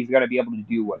power, he's going to be able to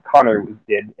do what Conor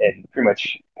did and pretty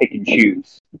much pick and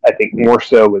choose. I think more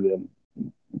so with him.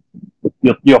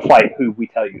 You'll fight who we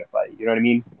tell you to fight. You know what I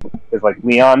mean? Because like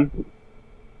Leon,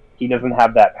 he doesn't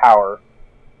have that power,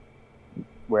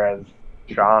 whereas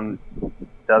Sean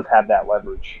does have that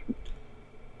leverage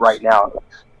right now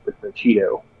with the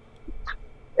Cheeto.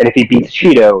 And if he beats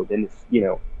Cheeto, then it's, you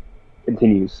know,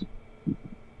 continues.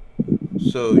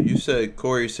 So you said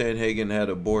Corey Sandhagen had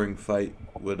a boring fight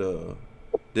with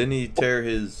didn't he tear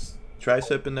his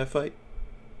tricep in that fight?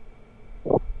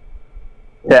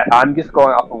 Yeah, I'm just going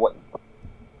off of what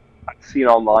I've seen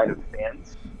online of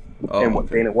fans and what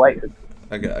Dana White is.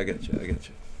 I got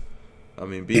you. I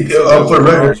mean, beating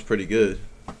was pretty good.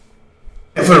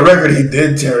 And for the record, he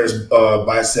did tear his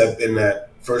bicep in that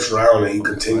first round, and he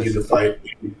continued to fight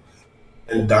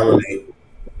and dominate.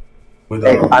 With,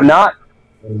 I'm not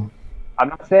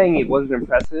saying it wasn't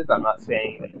impressive. I'm not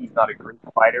saying that he's not a great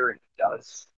fighter and he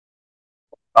does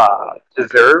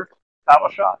deserve to have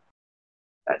a shot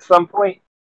at some point.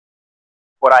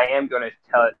 What I am going to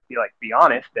be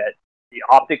honest, that the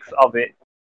optics of it,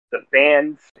 the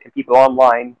fans and people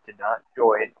online did not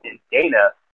enjoy it, and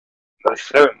Dana most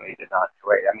certainly did not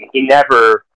enjoy it. I mean,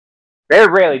 very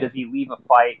rarely does he leave a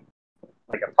fight,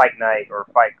 like a fight night or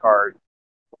a fight card,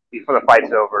 before the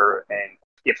fight's over and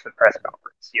skips the press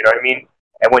conference. You know what I mean?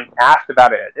 And when asked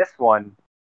about it at this one,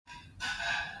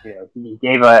 you know, he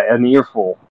gave an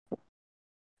earful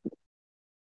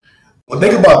Well,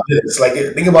 think about this. Like,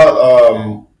 think about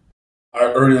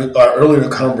our earlier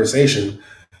conversation.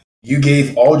 You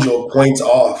gave Aljo points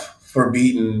off for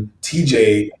beating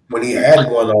TJ when he had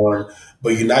one arm, but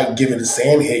you're not giving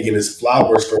Sandhagen his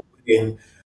flowers for winning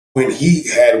when he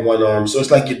had one arm. So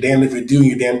it's like you're damned if you do,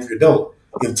 you're damned if you don't.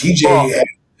 If TJ Well, had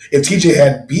if TJ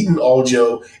had beaten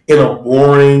Aljo in a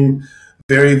boring,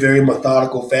 very very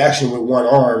methodical fashion with one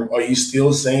arm, are you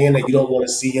still saying that you don't want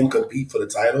to see him compete for the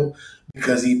title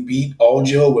because he beat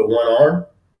Aljo with one arm?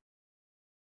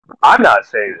 I'm not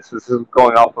saying this. This is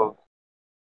going off of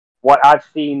what I've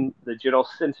seen, the general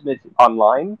sentiment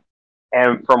online,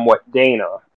 and from what Dana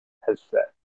has said.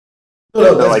 No,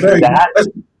 no, So, that's like very that,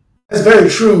 that's very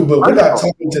true. But we're I'm not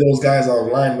fine. talking to those guys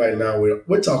online right now.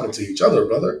 We're talking to each other,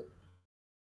 brother.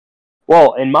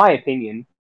 Well, in my opinion,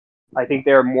 I think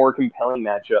there are more compelling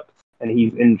matchups, and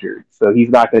he's injured, so he's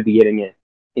not going to be getting it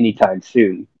anytime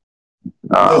soon.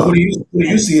 So Um, who do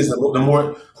you see as the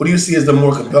more who do you see as the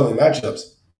more compelling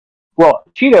matchups? well,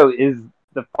 Cheeto is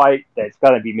the fight that's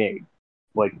going to be made.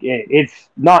 Like it's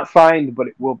not signed, but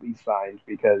it will be signed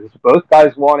because both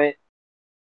guys want it.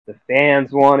 The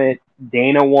fans want it.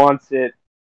 Dana wants it.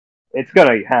 It's going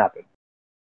to happen.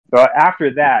 So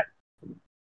after that,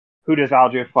 who does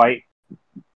Aljo fight?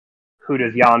 Who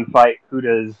does Jan fight? Who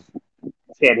does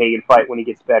Sandhagen fight when he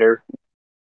gets better?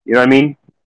 You know what I mean?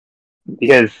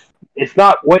 Because it's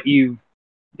not what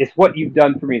it's what you've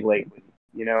done for me lately.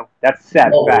 You know, that's a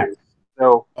sad fact. Always,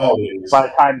 So by always.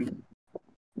 the time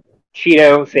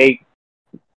say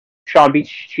Sean beats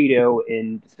Cheeto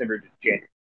in December to January,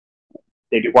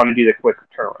 they do want to do the quick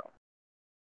turnaround.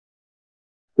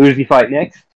 Who does he fight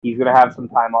next? He's going to have some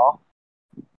time off.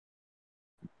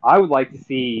 I would like to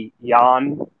see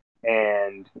Jan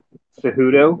and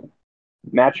Cejudo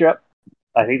matchup.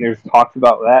 I think there's talks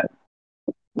about that.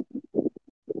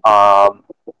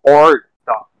 Or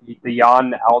the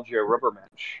Jan Aljo rubber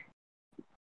match.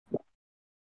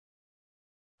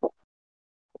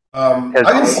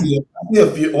 I can Because see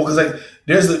a few. Well, because like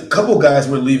there's a couple guys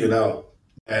we're leaving out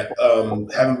that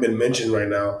haven't been mentioned right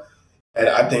now, and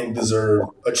I think deserve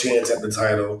a chance at the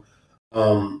title.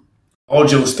 Um,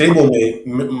 Aljo stablemate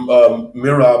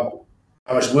Mirab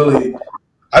Amashwili,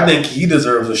 I think he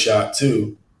deserves a shot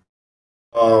too.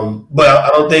 But I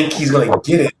don't think he's going to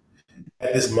get it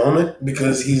at this moment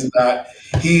because he's not.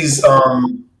 He's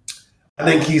I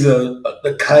think he's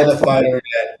the kind of fighter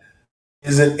that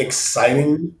isn't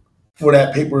exciting for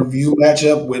that pay per view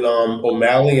matchup with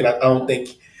O'Malley, and I don't think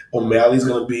O'Malley's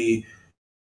going to be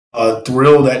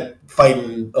thrilled at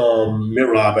fighting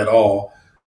Mirab at all.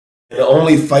 And the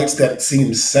only fights that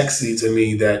seem sexy to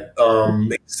me that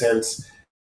make sense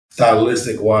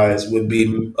stylistic wise would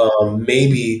be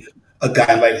maybe a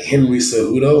guy like Henry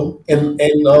Cejudo and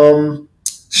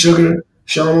Sugar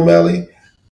Sean O'Malley,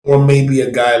 or maybe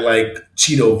a guy like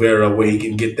Cheeto Vera where he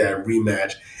can get that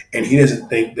rematch, and he doesn't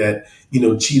think that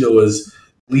Cheeto is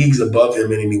leagues above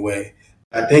him in any way.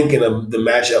 I think in the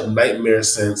matchup nightmare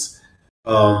sense,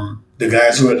 the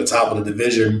guys who are at the top of the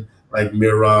division like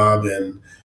Mirab and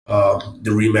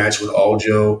the rematch with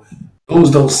Aljo,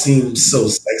 those don't seem so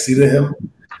sexy to him.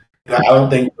 And I don't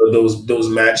think those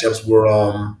matchups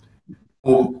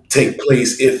will take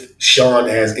place if Sean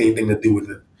has anything to do with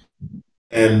it.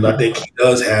 And I think he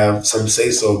does have some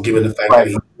say so, given the fact that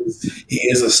right, he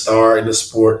is a star in the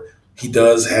sport. He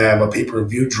does have a pay per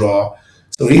view draw,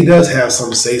 so he does have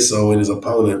some say so in his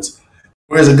opponents.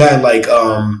 Whereas a guy like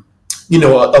a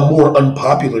more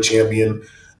unpopular champion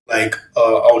like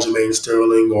Aljamain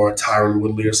Sterling or Tyron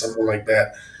Woodley or something like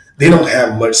that, they don't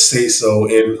have much say so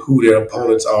in who their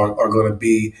opponents are going to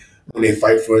be when they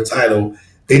fight for a title.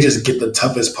 They just get the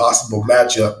toughest possible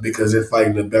matchup because they're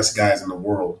fighting the best guys in the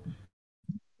world.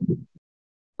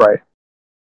 right.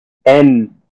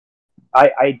 And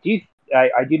I I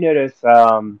do notice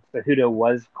Cejudo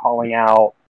was calling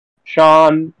out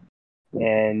Sean,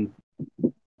 and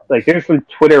like there's some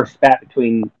Twitter spat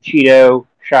between Cheeto,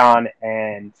 Sean,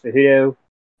 and Cejudo,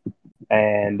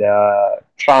 and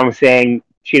Sean was saying,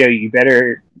 Cheeto, you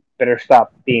better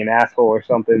stop being an asshole or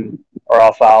something, or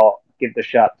else I'll give the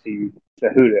shot to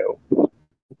Cejudo.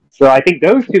 So I think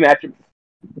those two matchups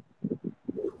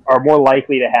are more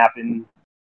likely to happen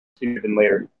sooner than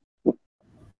later.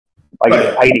 Like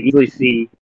Right. I can easily see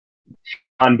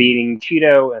Sean beating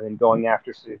Cheeto and then going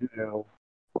after Cejudo.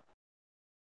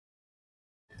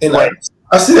 And But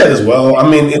I see that as well. I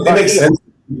mean, it makes the sense.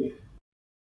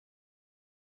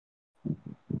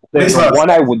 It makes a lot of one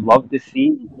I sense. would love to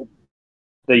see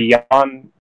the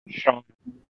Jan Sean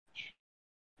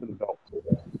for the belt.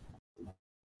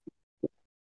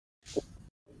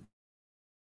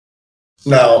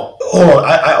 Now, hold on.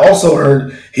 I also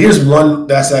heard. Here's one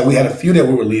that's like we had a few that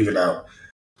we were leaving out.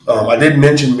 I did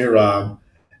mention Mirab,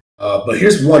 but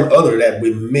here's one other that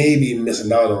we may be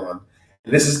missing out on.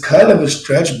 And this is kind of a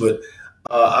stretch, but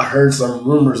I heard some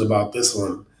rumors about this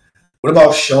one. What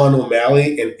about Sean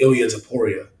O'Malley and Ilya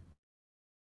Taporia?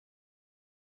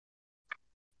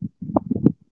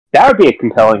 That would be a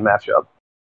compelling matchup.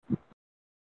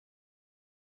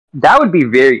 That would be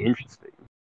very interesting.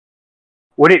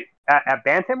 Would it at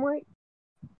bantamweight?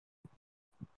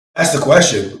 That's the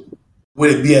question.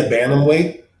 Would it be at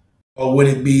bantamweight, or would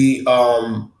it be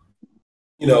would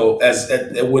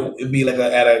it be like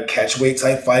at a catchweight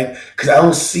type fight? Because I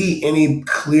don't see any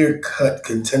clear cut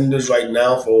contenders right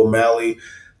now for O'Malley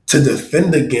to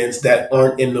defend against that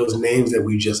aren't in those names that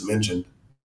we just mentioned.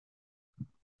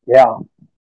 Yeah.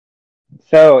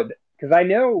 So, because I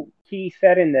know he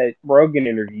said in the Rogan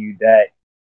interview that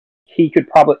he could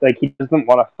probably he doesn't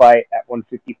want to fight at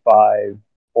 155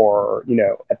 or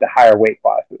at the higher weight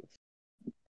classes.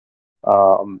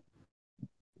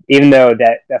 Even though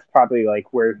that's probably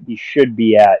where he should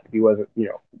be at if he wasn't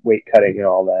weight cutting and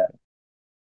all that.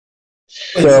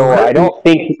 So I don't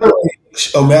think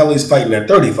O'Malley's fighting at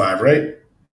 35, right?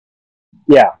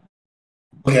 Yeah.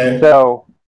 Okay. So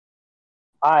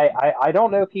I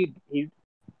don't know if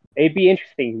it'd be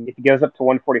interesting if he goes up to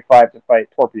 145 to fight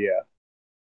Torpia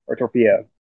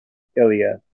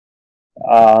Ilya.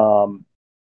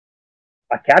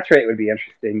 A catch rate would be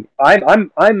interesting.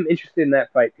 I'm interested in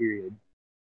that fight period.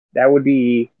 That would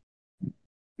be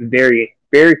very,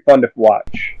 very fun to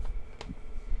watch.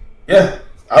 Yeah,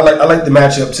 I like the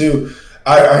matchup too.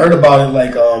 I heard about it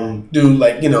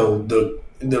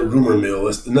the rumor mill.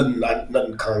 It's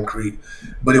nothing concrete,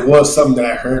 but it was something that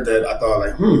I heard that I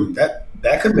thought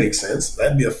that could make sense.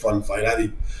 That'd be a fun fight.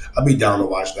 I'd be down to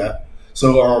watch that.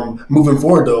 So moving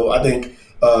forward though, I think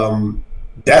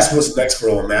that's what's next for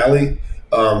O'Malley.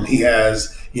 He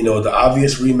has the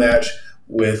obvious rematch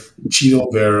with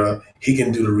Chito Vera. He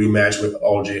can do the rematch with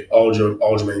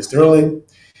Aljamain Sterling.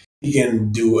 He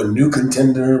can do a new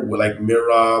contender with like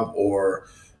Mirab or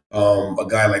a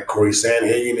guy like Corey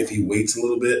Sandhagen if he waits a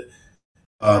little bit.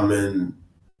 And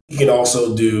he can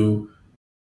also do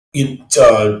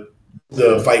the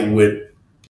fight with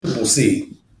Triple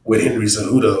C with Henry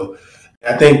Cejudo.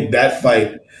 I think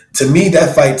to me,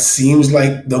 that fight seems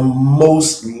like the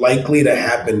most likely to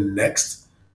happen next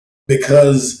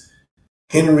because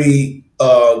Henry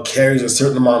carries a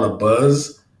certain amount of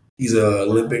buzz. He's an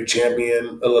Olympic champion,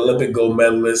 an Olympic gold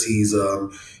medalist. He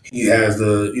has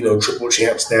the triple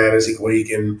champ status where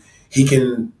he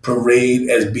can parade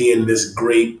as being this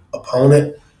great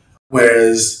opponent,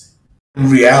 whereas in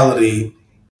reality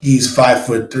he's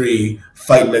 5'3"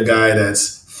 fighting a guy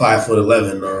that's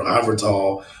 5'11" or however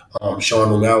tall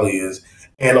Sean O'Malley is.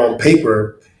 And on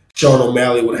paper, Sean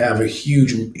O'Malley would have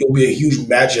it'll be a huge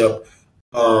matchup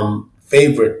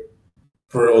favorite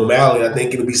for O'Malley. I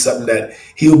think it'll be something that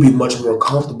he'll be much more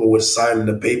comfortable with signing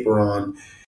the paper on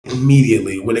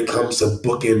immediately when it comes to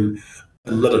booking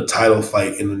another title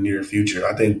fight in the near future.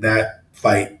 I think that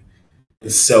fight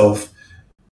itself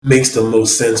makes the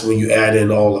most sense when you add in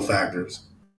all the factors.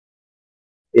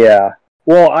 Yeah.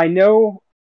 Well, I know.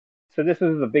 So this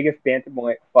is the biggest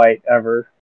bantamweight fight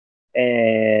ever,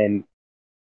 and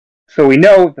so we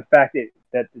know the fact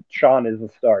that Sean is the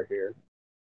star here,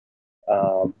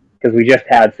 because we just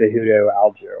had Cejudo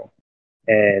Aljo,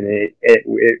 and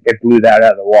it blew that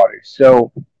out of the water.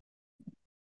 So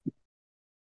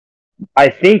I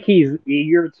think he's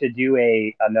eager to do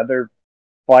another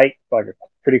fight, like a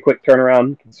pretty quick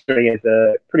turnaround, considering it's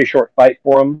a pretty short fight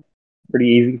for him, pretty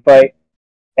easy fight,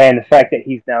 and the fact that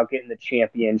he's now getting the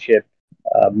championship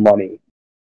money.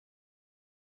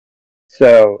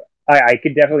 So I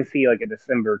could definitely see a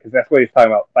December, because that's what he's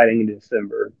talking about, fighting in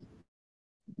December.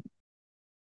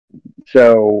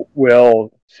 So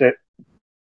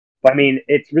I mean,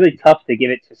 it's really tough to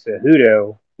give it to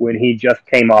Cejudo when he just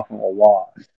came off of a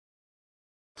loss.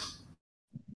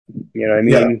 You know what I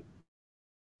mean? Yeah.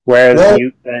 Whereas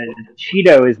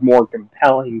Cheeto is more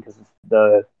compelling because it's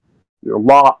your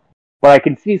law. But I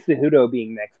can see Cejudo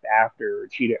being next after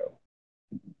Cheeto.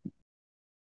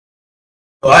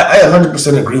 Well, I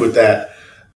 100% agree with that.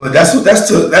 But that's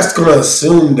going to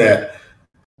assume that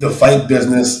the fight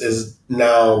business is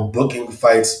now booking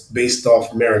fights based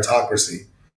off meritocracy.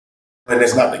 And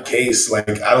it's not the case. I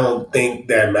don't think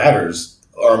that matters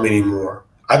anymore.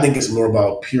 I think it's more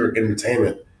about pure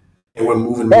entertainment, and we're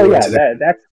moving more into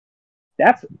that.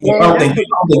 I don't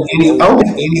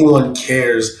think anyone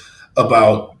cares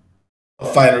about a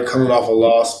fighter coming off a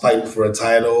loss fighting for a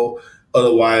title.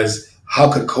 Otherwise,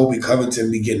 how could Kobe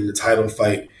Covington be getting the title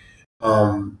fight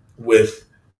with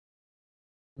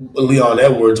Leon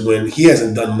Edwards when he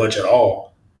hasn't done much at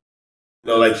all.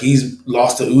 Like he's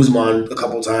lost to Usman a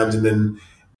couple times and then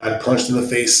got punched in the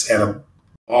face at a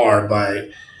bar by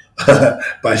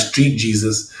by Street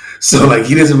Jesus. So like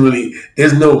he doesn't really.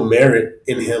 There's no merit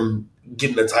in him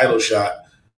getting a title shot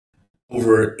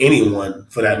over anyone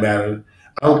for that matter.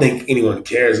 I don't think anyone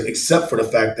cares except for the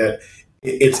fact that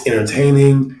it's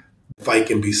entertaining. The fight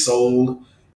can be sold,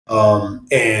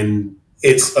 and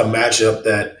it's a matchup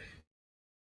that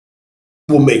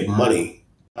will make money.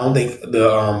 I don't think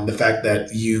the fact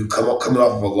that you coming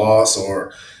off of a loss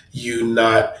or you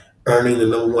not earning the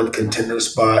number one contender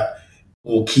spot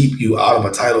will keep you out of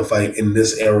a title fight in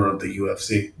this era of the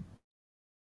UFC.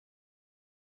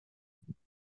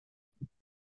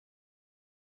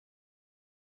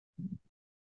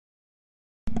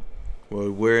 Well,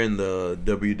 we're in the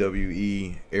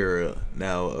WWE era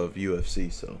now of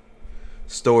UFC, so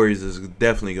stories is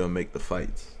definitely going to make the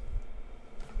fights.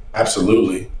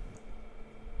 Absolutely.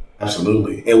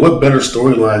 Absolutely. And what better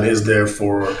storyline is there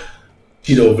for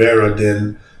Chito Vera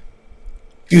than,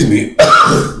 excuse me,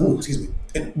 excuse me,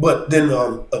 but then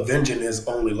avenging his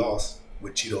only loss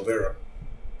with Chito Vera.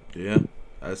 Yeah,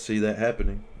 I see that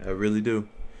happening. I really do.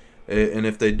 And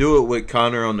if they do it with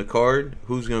Conor on the card,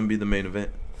 who's going to be the main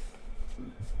event?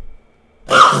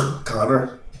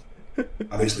 Conor.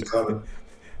 Obviously, Conor.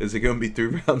 Is it going to be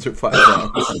 3 rounds or 5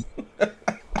 rounds?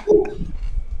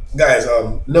 Guys,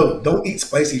 no, don't eat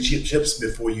spicy chips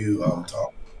before you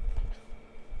talk.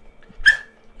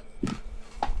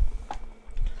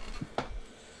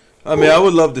 I mean, I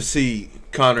would love to see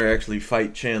Conor actually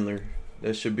fight Chandler.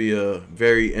 That should be a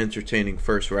very entertaining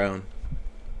first round.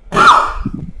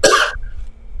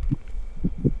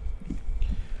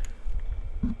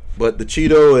 But the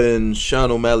Cheeto and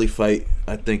Sean O'Malley fight,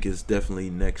 I think, is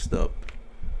definitely next up.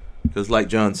 Because like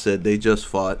John said, they just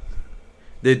fought.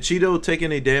 Did Cheeto take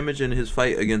any damage in his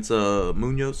fight against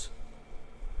Munoz?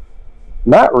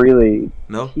 Not really.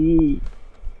 No?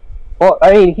 Well,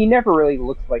 I mean, he never really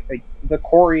looks like the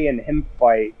Corey and him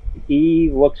fight.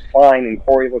 He looks fine, and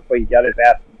Corey looks like he got his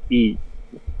ass beat.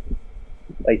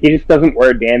 Like, he just doesn't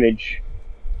wear damage.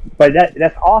 But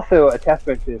that's also a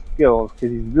testament to his skills,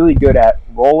 because he's really good at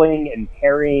rolling and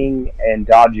parrying and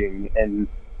dodging. And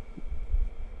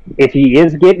if he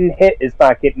is getting hit, it's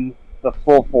not getting the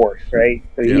full force, right?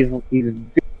 So yeah. he's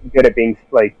good at being,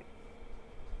 like,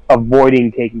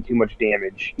 avoiding taking too much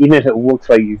damage, even if it looks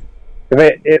like he's...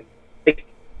 If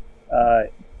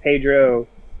Pedro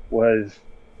was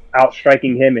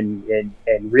outstriking him and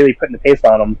really putting the pace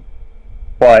on him,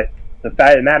 but the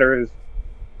fact of the matter is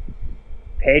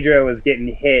Pedro was getting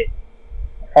hit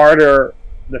harder,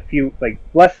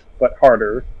 less but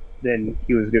harder than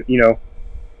he was doing.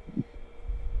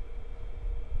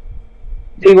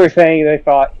 People were saying they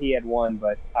thought he had won,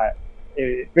 but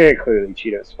it very clearly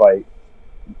Cheeto's fight.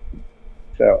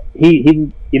 So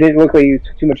he didn't look like he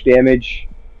took too much damage,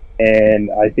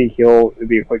 and I think it'll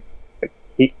be a quick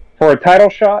for a title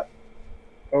shot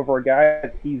over a guy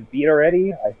that he's beat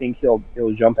already. I think he'll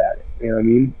jump at it. You know what I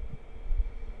mean?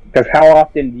 Because how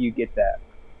often do you get that?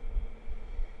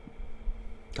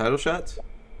 Title shots?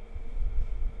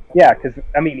 Yeah, because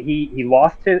I mean he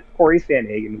lost to Corey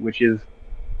Sandhagen, which is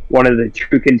one of the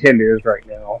true contenders right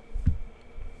now.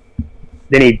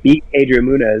 Then he beat Pedro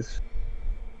Munoz.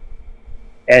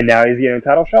 And now he's getting a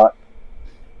title shot?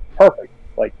 Perfect.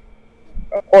 Like,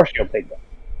 of course you'll take that.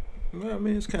 Well, I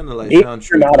mean, it's kind of like Sean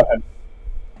Strickland.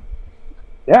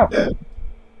 Yeah.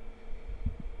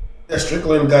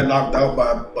 Strickland got knocked out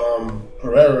by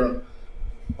Pereira.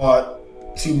 Fought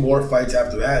 2 more fights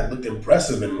after that. Looked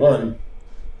impressive and won.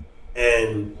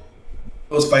 And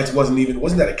those fights wasn't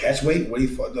that a catch weight? Where he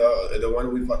fought the one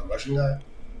where he fought the Russian guy?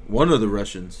 One of the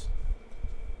Russians.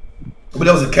 But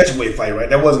that was a catchweight fight, right?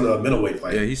 That wasn't a middleweight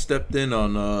fight. Yeah, he stepped in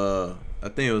on. I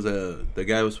think it was the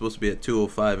guy was supposed to be at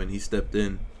 205, and he stepped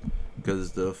in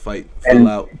because the fight fell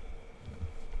out.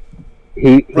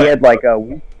 He had like a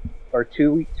week or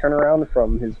 2 week turnaround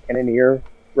from his Cannoneer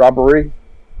robbery.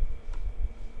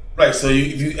 Right. So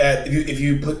if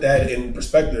you put that in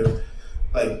perspective,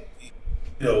 like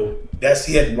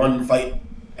he had one fight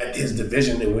at his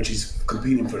division in which he's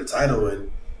competing for the title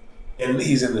and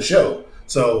he's in the show.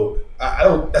 So I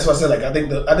don't. That's what I said. Like I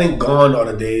think gone are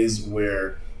the days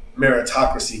where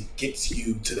meritocracy gets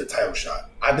you to the title shot.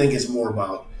 I think it's more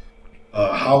about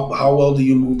how well do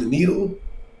you move the needle,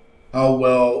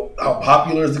 how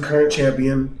popular is the current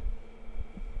champion,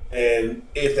 and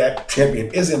if that champion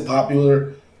isn't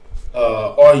popular,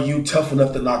 are you tough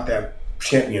enough to knock that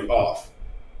champion off?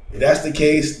 If that's the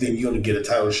case, then you're going to get a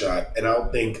title shot. And I don't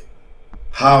think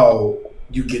how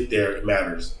you get there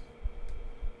matters.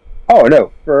 Oh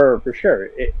no, for sure.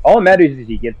 All that matters is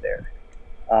you get there.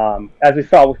 As we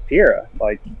saw with Piera,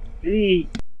 like he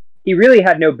really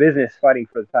had no business fighting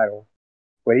for the title,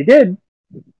 but he did,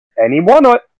 and he won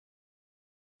it,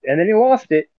 and then he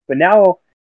lost it. But now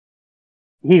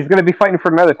he's going to be fighting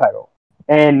for another title,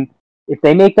 and if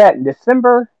they make that in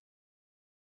December,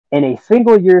 in a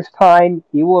single year's time,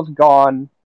 he will have gone.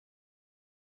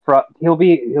 He'll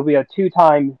be a two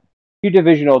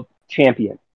divisional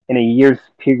champion in a year's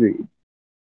period,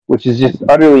 which is just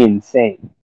utterly insane.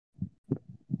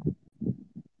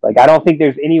 Like, I don't think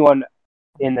there's anyone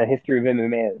in the history of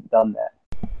MMA that's done that.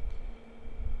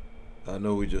 I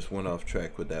know we just went off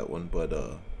track with that one, but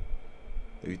do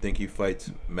you think he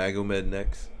fights Magomed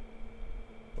next,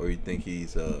 or you think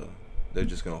they're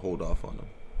just gonna hold off on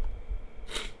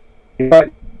him?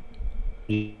 But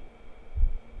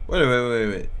Wait a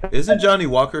minute. Isn't Johnny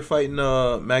Walker fighting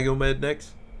Magomed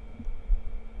next?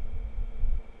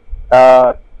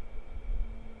 I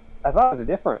thought it was a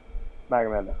different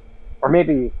Magomed. Or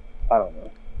maybe, I don't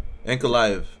know.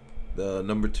 Ankalaev, the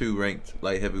number 2 ranked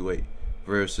light heavyweight,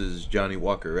 versus Johnny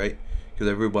Walker, right? Because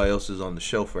everybody else is on the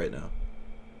shelf right now.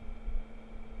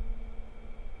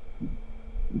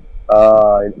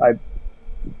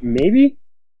 Maybe?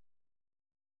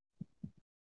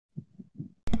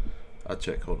 I'll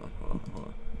check. Hold on.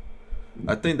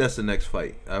 I think that's the next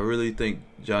fight. I really think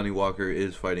Johnny Walker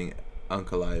is fighting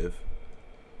Ankalaev.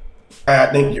 I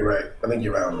think you're right. I think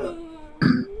you're right on that.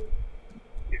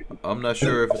 I'm not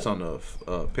sure if it's on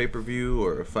a pay-per-view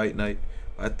or a fight night.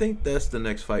 I think that's the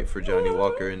next fight for Johnny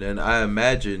Walker, and then I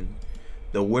imagine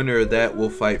the winner of that will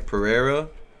fight Pereira,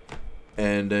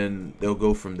 and then they'll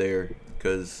go from there.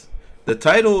 Because the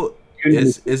title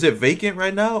is it vacant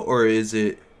right now, or is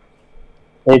it?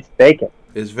 It's vacant.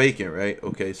 It's vacant, right?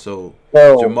 Okay, so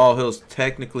Jamal Hill's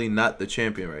technically not the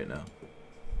champion right now.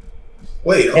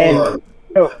 Wait, hold on.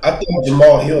 I thought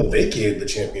Jamal Hill vacated the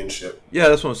championship. Yeah,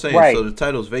 that's what I'm saying. Right. So the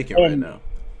title's vacant right now.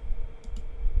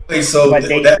 Wait, so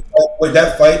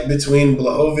that fight between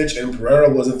Blachowicz and Pereira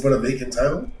wasn't for the vacant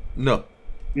title? No,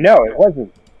 it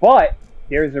wasn't. But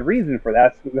there's a reason for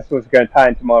that. This was going to tie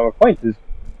into my other points. Is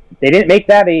they didn't make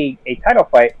that a title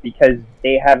fight because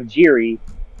they have Jiri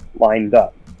lined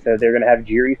up. So they're going to have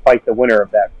Jiri fight the winner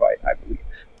of that fight, I believe.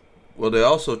 Well, they're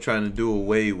also trying to do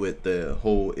away with the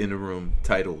whole interim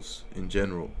titles in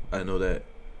general. I know that.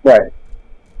 Right.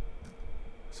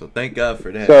 So thank God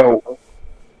for that. So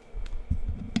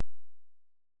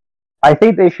I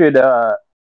think they should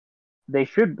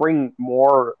bring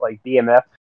more like BMF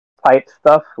type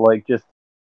stuff, like just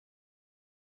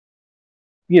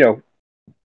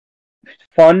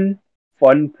fun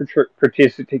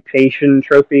participation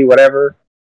trophy, whatever.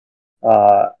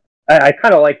 I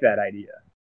kind of like that idea.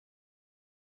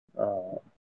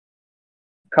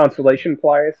 Consolation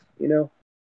prize,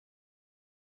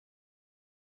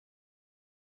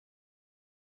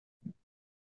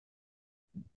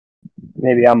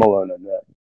 Maybe I'm alone on that.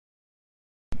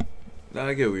 No,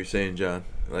 I get what you're saying, John.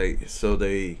 Like, so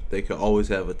they could always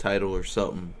have a title or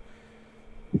something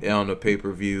on a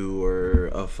pay-per-view or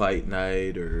a fight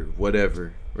night or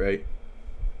whatever, right?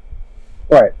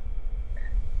 Right.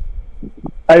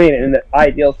 I mean, in the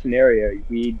ideal scenario,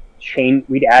 we'd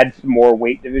add some more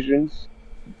weight divisions.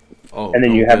 Oh, and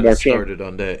then you have more started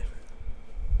on that.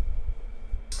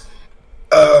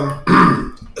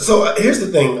 So here's the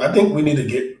thing. I think we need to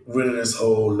get rid of this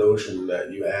whole notion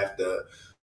that you have to.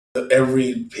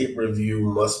 Every pay-per-view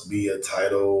must be a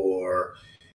title, or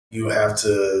you have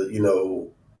to.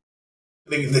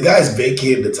 The guy's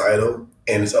vacated the title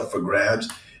and it's up for grabs.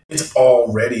 It's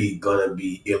already gonna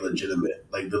be illegitimate.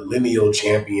 Like the lineal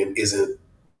champion isn't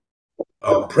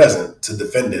present to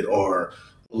defend it or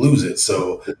lose it.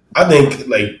 So I think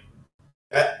like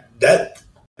that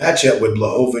matchup with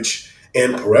Blachowicz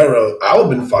and Pereira, I would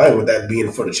have been fine with that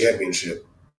being for the championship.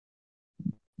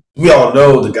 We all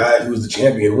know the guy who's the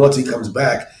champion. Once he comes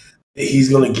back, he's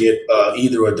going to get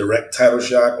either a direct title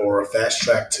shot or a fast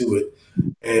track to it,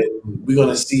 and we're going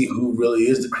to see who really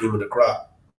is the cream of the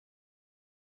crop.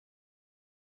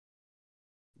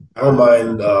 I don't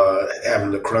mind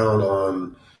having the crown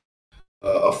on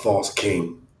a false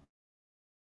king.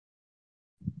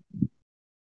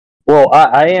 Well,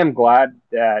 I am glad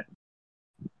that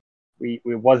we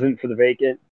wasn't for the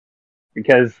vacant,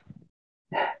 because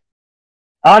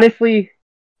honestly,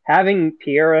 having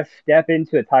Piera step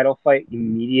into a title fight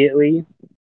immediately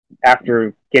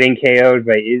after getting KO'd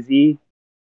by Izzy,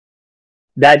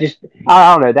 that just,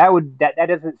 I don't know, that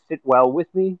doesn't sit well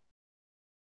with me.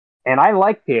 And I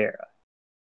like Piera.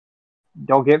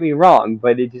 Don't get me wrong,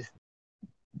 but it just,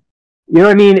 You know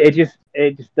what I mean? It just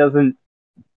doesn't.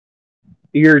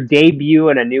 Your debut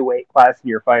in a new weight class and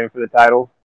you're fighting for the title.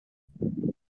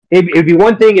 It'd be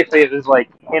one thing if it was like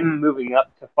him moving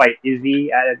up to fight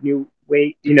Izzy at a new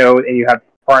weight, you know, and you have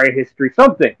prior history,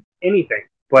 something, anything.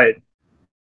 But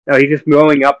no, he's just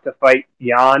going up to fight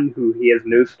Jan, who he has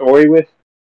no story with.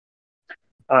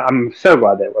 I'm so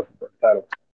glad that wasn't for the title.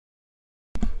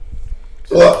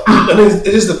 Well, I mean, it's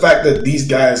just the fact that these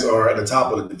guys are at the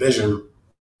top of the division,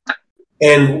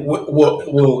 and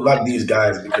well, not these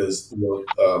guys because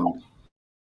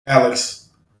Alex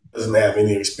doesn't have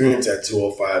any experience at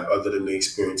 205 other than the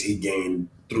experience he gained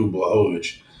through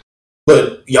Blachowicz.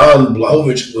 But Jan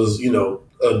Blachowicz was,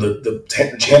 the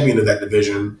champion of that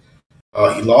division.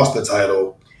 He lost the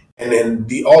title, and then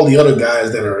all the other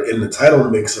guys that are in the title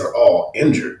mix are all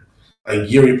injured. Like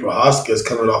Yuri Prohaska is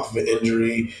coming off of an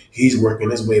injury. He's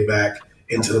working his way back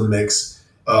into the mix.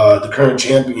 The current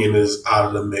champion is out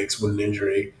of the mix with an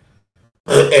injury.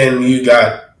 And you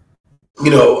got,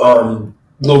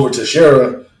 Glover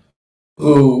Teixeira,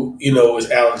 who, is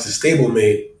Alex's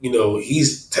stablemate.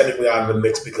 He's technically out of the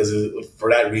mix because for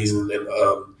that reason and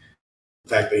the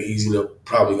fact that he's,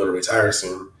 probably going to retire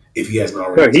soon if he hasn't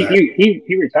already retired.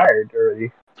 He retired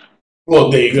already.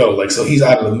 Well, there you go. So he's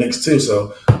out of the mix too.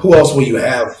 So who else will you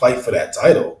have fight for that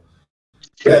title?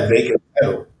 That vacant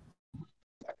title.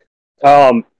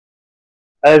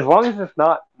 As long as it's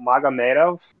not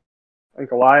Magomedov and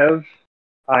Goliath,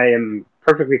 I am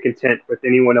perfectly content with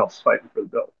anyone else fighting for the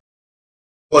belt.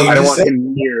 Well, I don't want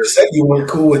him near. You said you weren't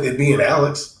cool with it being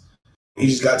Alex. He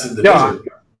just got to the division.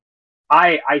 No,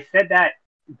 I said that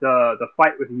the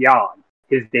fight with Jan,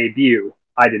 his debut,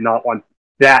 I did not want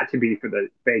that to be for the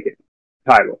vacant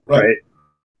title, right?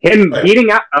 Him beating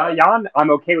Jan, I'm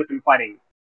okay with him fighting.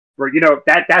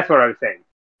 That's what I was saying.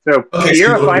 So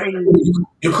you're fighting.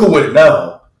 You're cool with it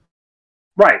now,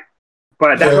 right?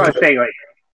 But that's what I was saying. Like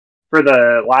for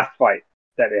the last fight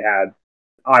that they had,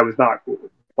 I was not cool.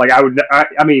 Like I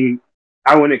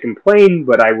wouldn't complain,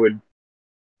 but I wouldn't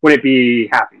be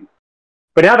happy.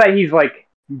 But now that he's like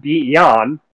beat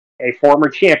Jan, a former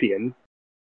champion,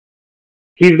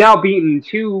 he's now beaten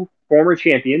 2 former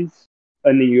champions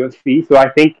in the UFC. So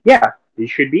I think, he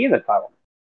should be in the title.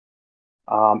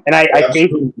 And I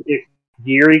think if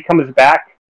Yuri comes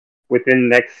back within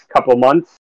the next couple of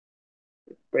months,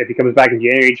 if he comes back in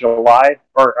January, July,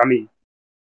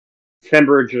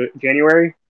 December,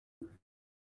 January,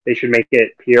 they should make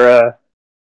it Pira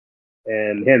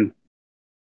and him.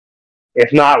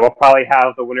 If not, we'll probably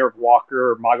have the winner of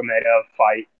Walker or Magomedov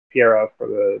fight Pira for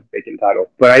the vacant title.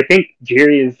 But I think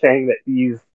Jerry is saying that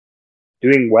he's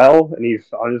doing well and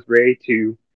he's on his way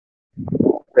to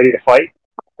ready to fight.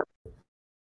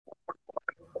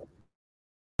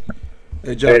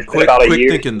 Hey, John, quick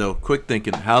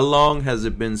thinking. How long has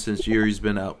it been since Yuri's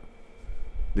been out?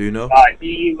 Do you know?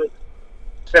 He was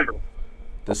December.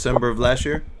 December of last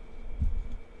year?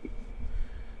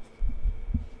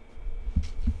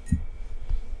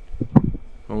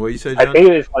 What you say, John? I think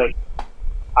it was like,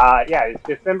 it's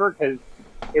December because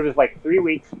it was like 3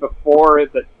 weeks before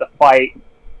the fight.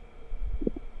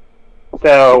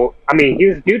 So, he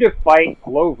was due to fight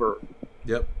Glover.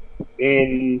 Yep.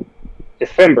 In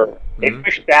December. They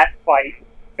pushed that fight,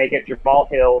 make it Jamal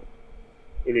Hill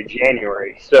into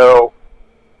January. So,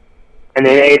 and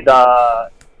they made the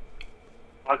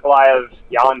Ankalaev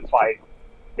Jan fight.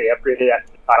 They upgraded that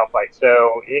to the title fight.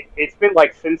 So it's been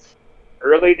like since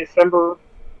early December,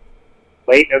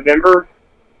 late November.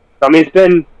 So, it's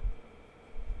been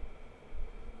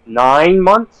 9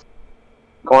 months,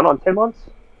 going on 10 months.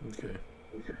 Okay.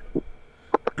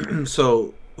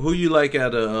 So, who you like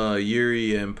out of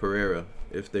Yuri and Pereira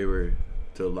if they were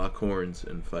to lock horns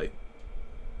and fight?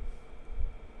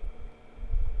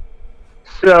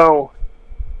 So,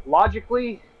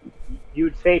 logically,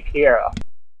 you'd say Pereira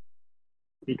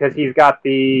because he's got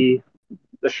the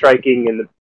striking and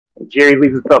Jerry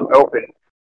leaves himself open.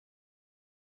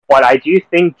 But I do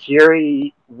think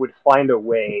Jerry would find a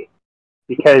way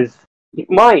because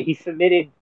he submitted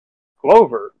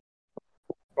Glover.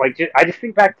 I just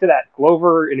think back to that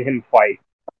Glover and him fight.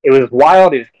 It was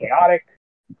wild, it was chaotic,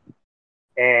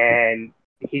 and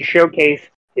he showcased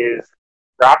his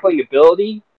grappling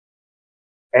ability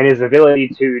and his ability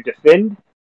to defend,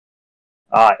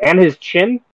 and his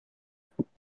chin.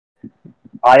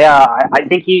 I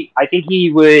think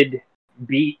he would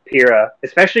beat Pira,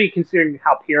 especially considering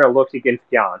how Pira looked against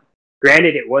Jan.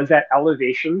 Granted, it was at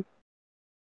elevation.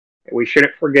 We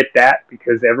shouldn't forget that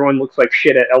because everyone looks like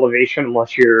shit at elevation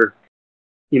unless you're,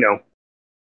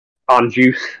 on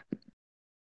juice.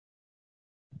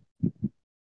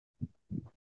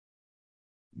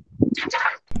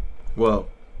 Well,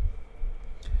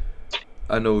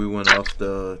 I know we went off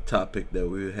the topic that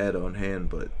we had on hand,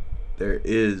 but there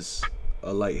is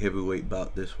a light heavyweight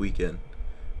bout this weekend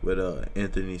with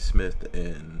Anthony Smith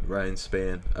and Ryan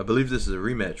Spann. I believe this is a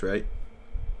rematch, right?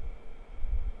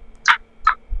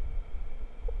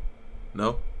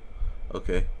 No?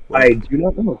 Okay. Well, I do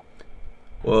not know.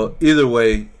 well, either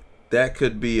way, that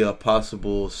could be a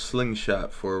possible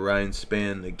slingshot for Ryan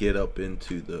Spann to get up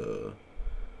into the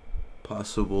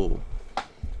possible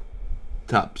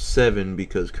top 7,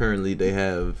 because currently they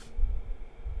have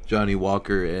Johnny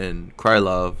Walker and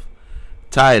Krylov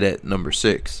tied at number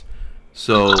 6.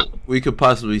 So we could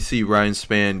possibly see Ryan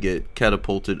Spann get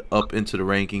catapulted up into the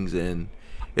rankings, and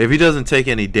if he doesn't take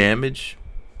any damage,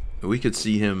 we could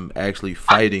see him actually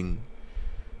fighting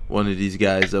one of these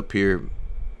guys up here,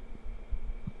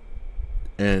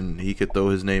 and he could throw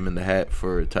his name in the hat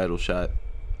for a title shot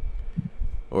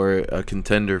or a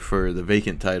contender for the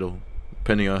vacant title,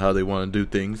 depending on how they want to do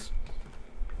things.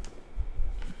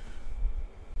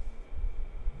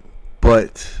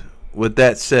 But with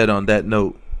that said, on that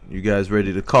note, you guys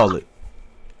ready to call it?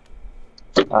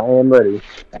 I am ready.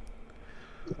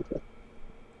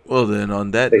 Well then,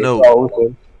 on that Thanks note, all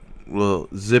listening. we'll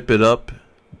zip it up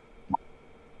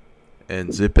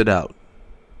and zip it out.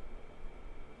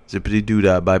 Zippity doo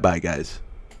dah. Bye bye, guys.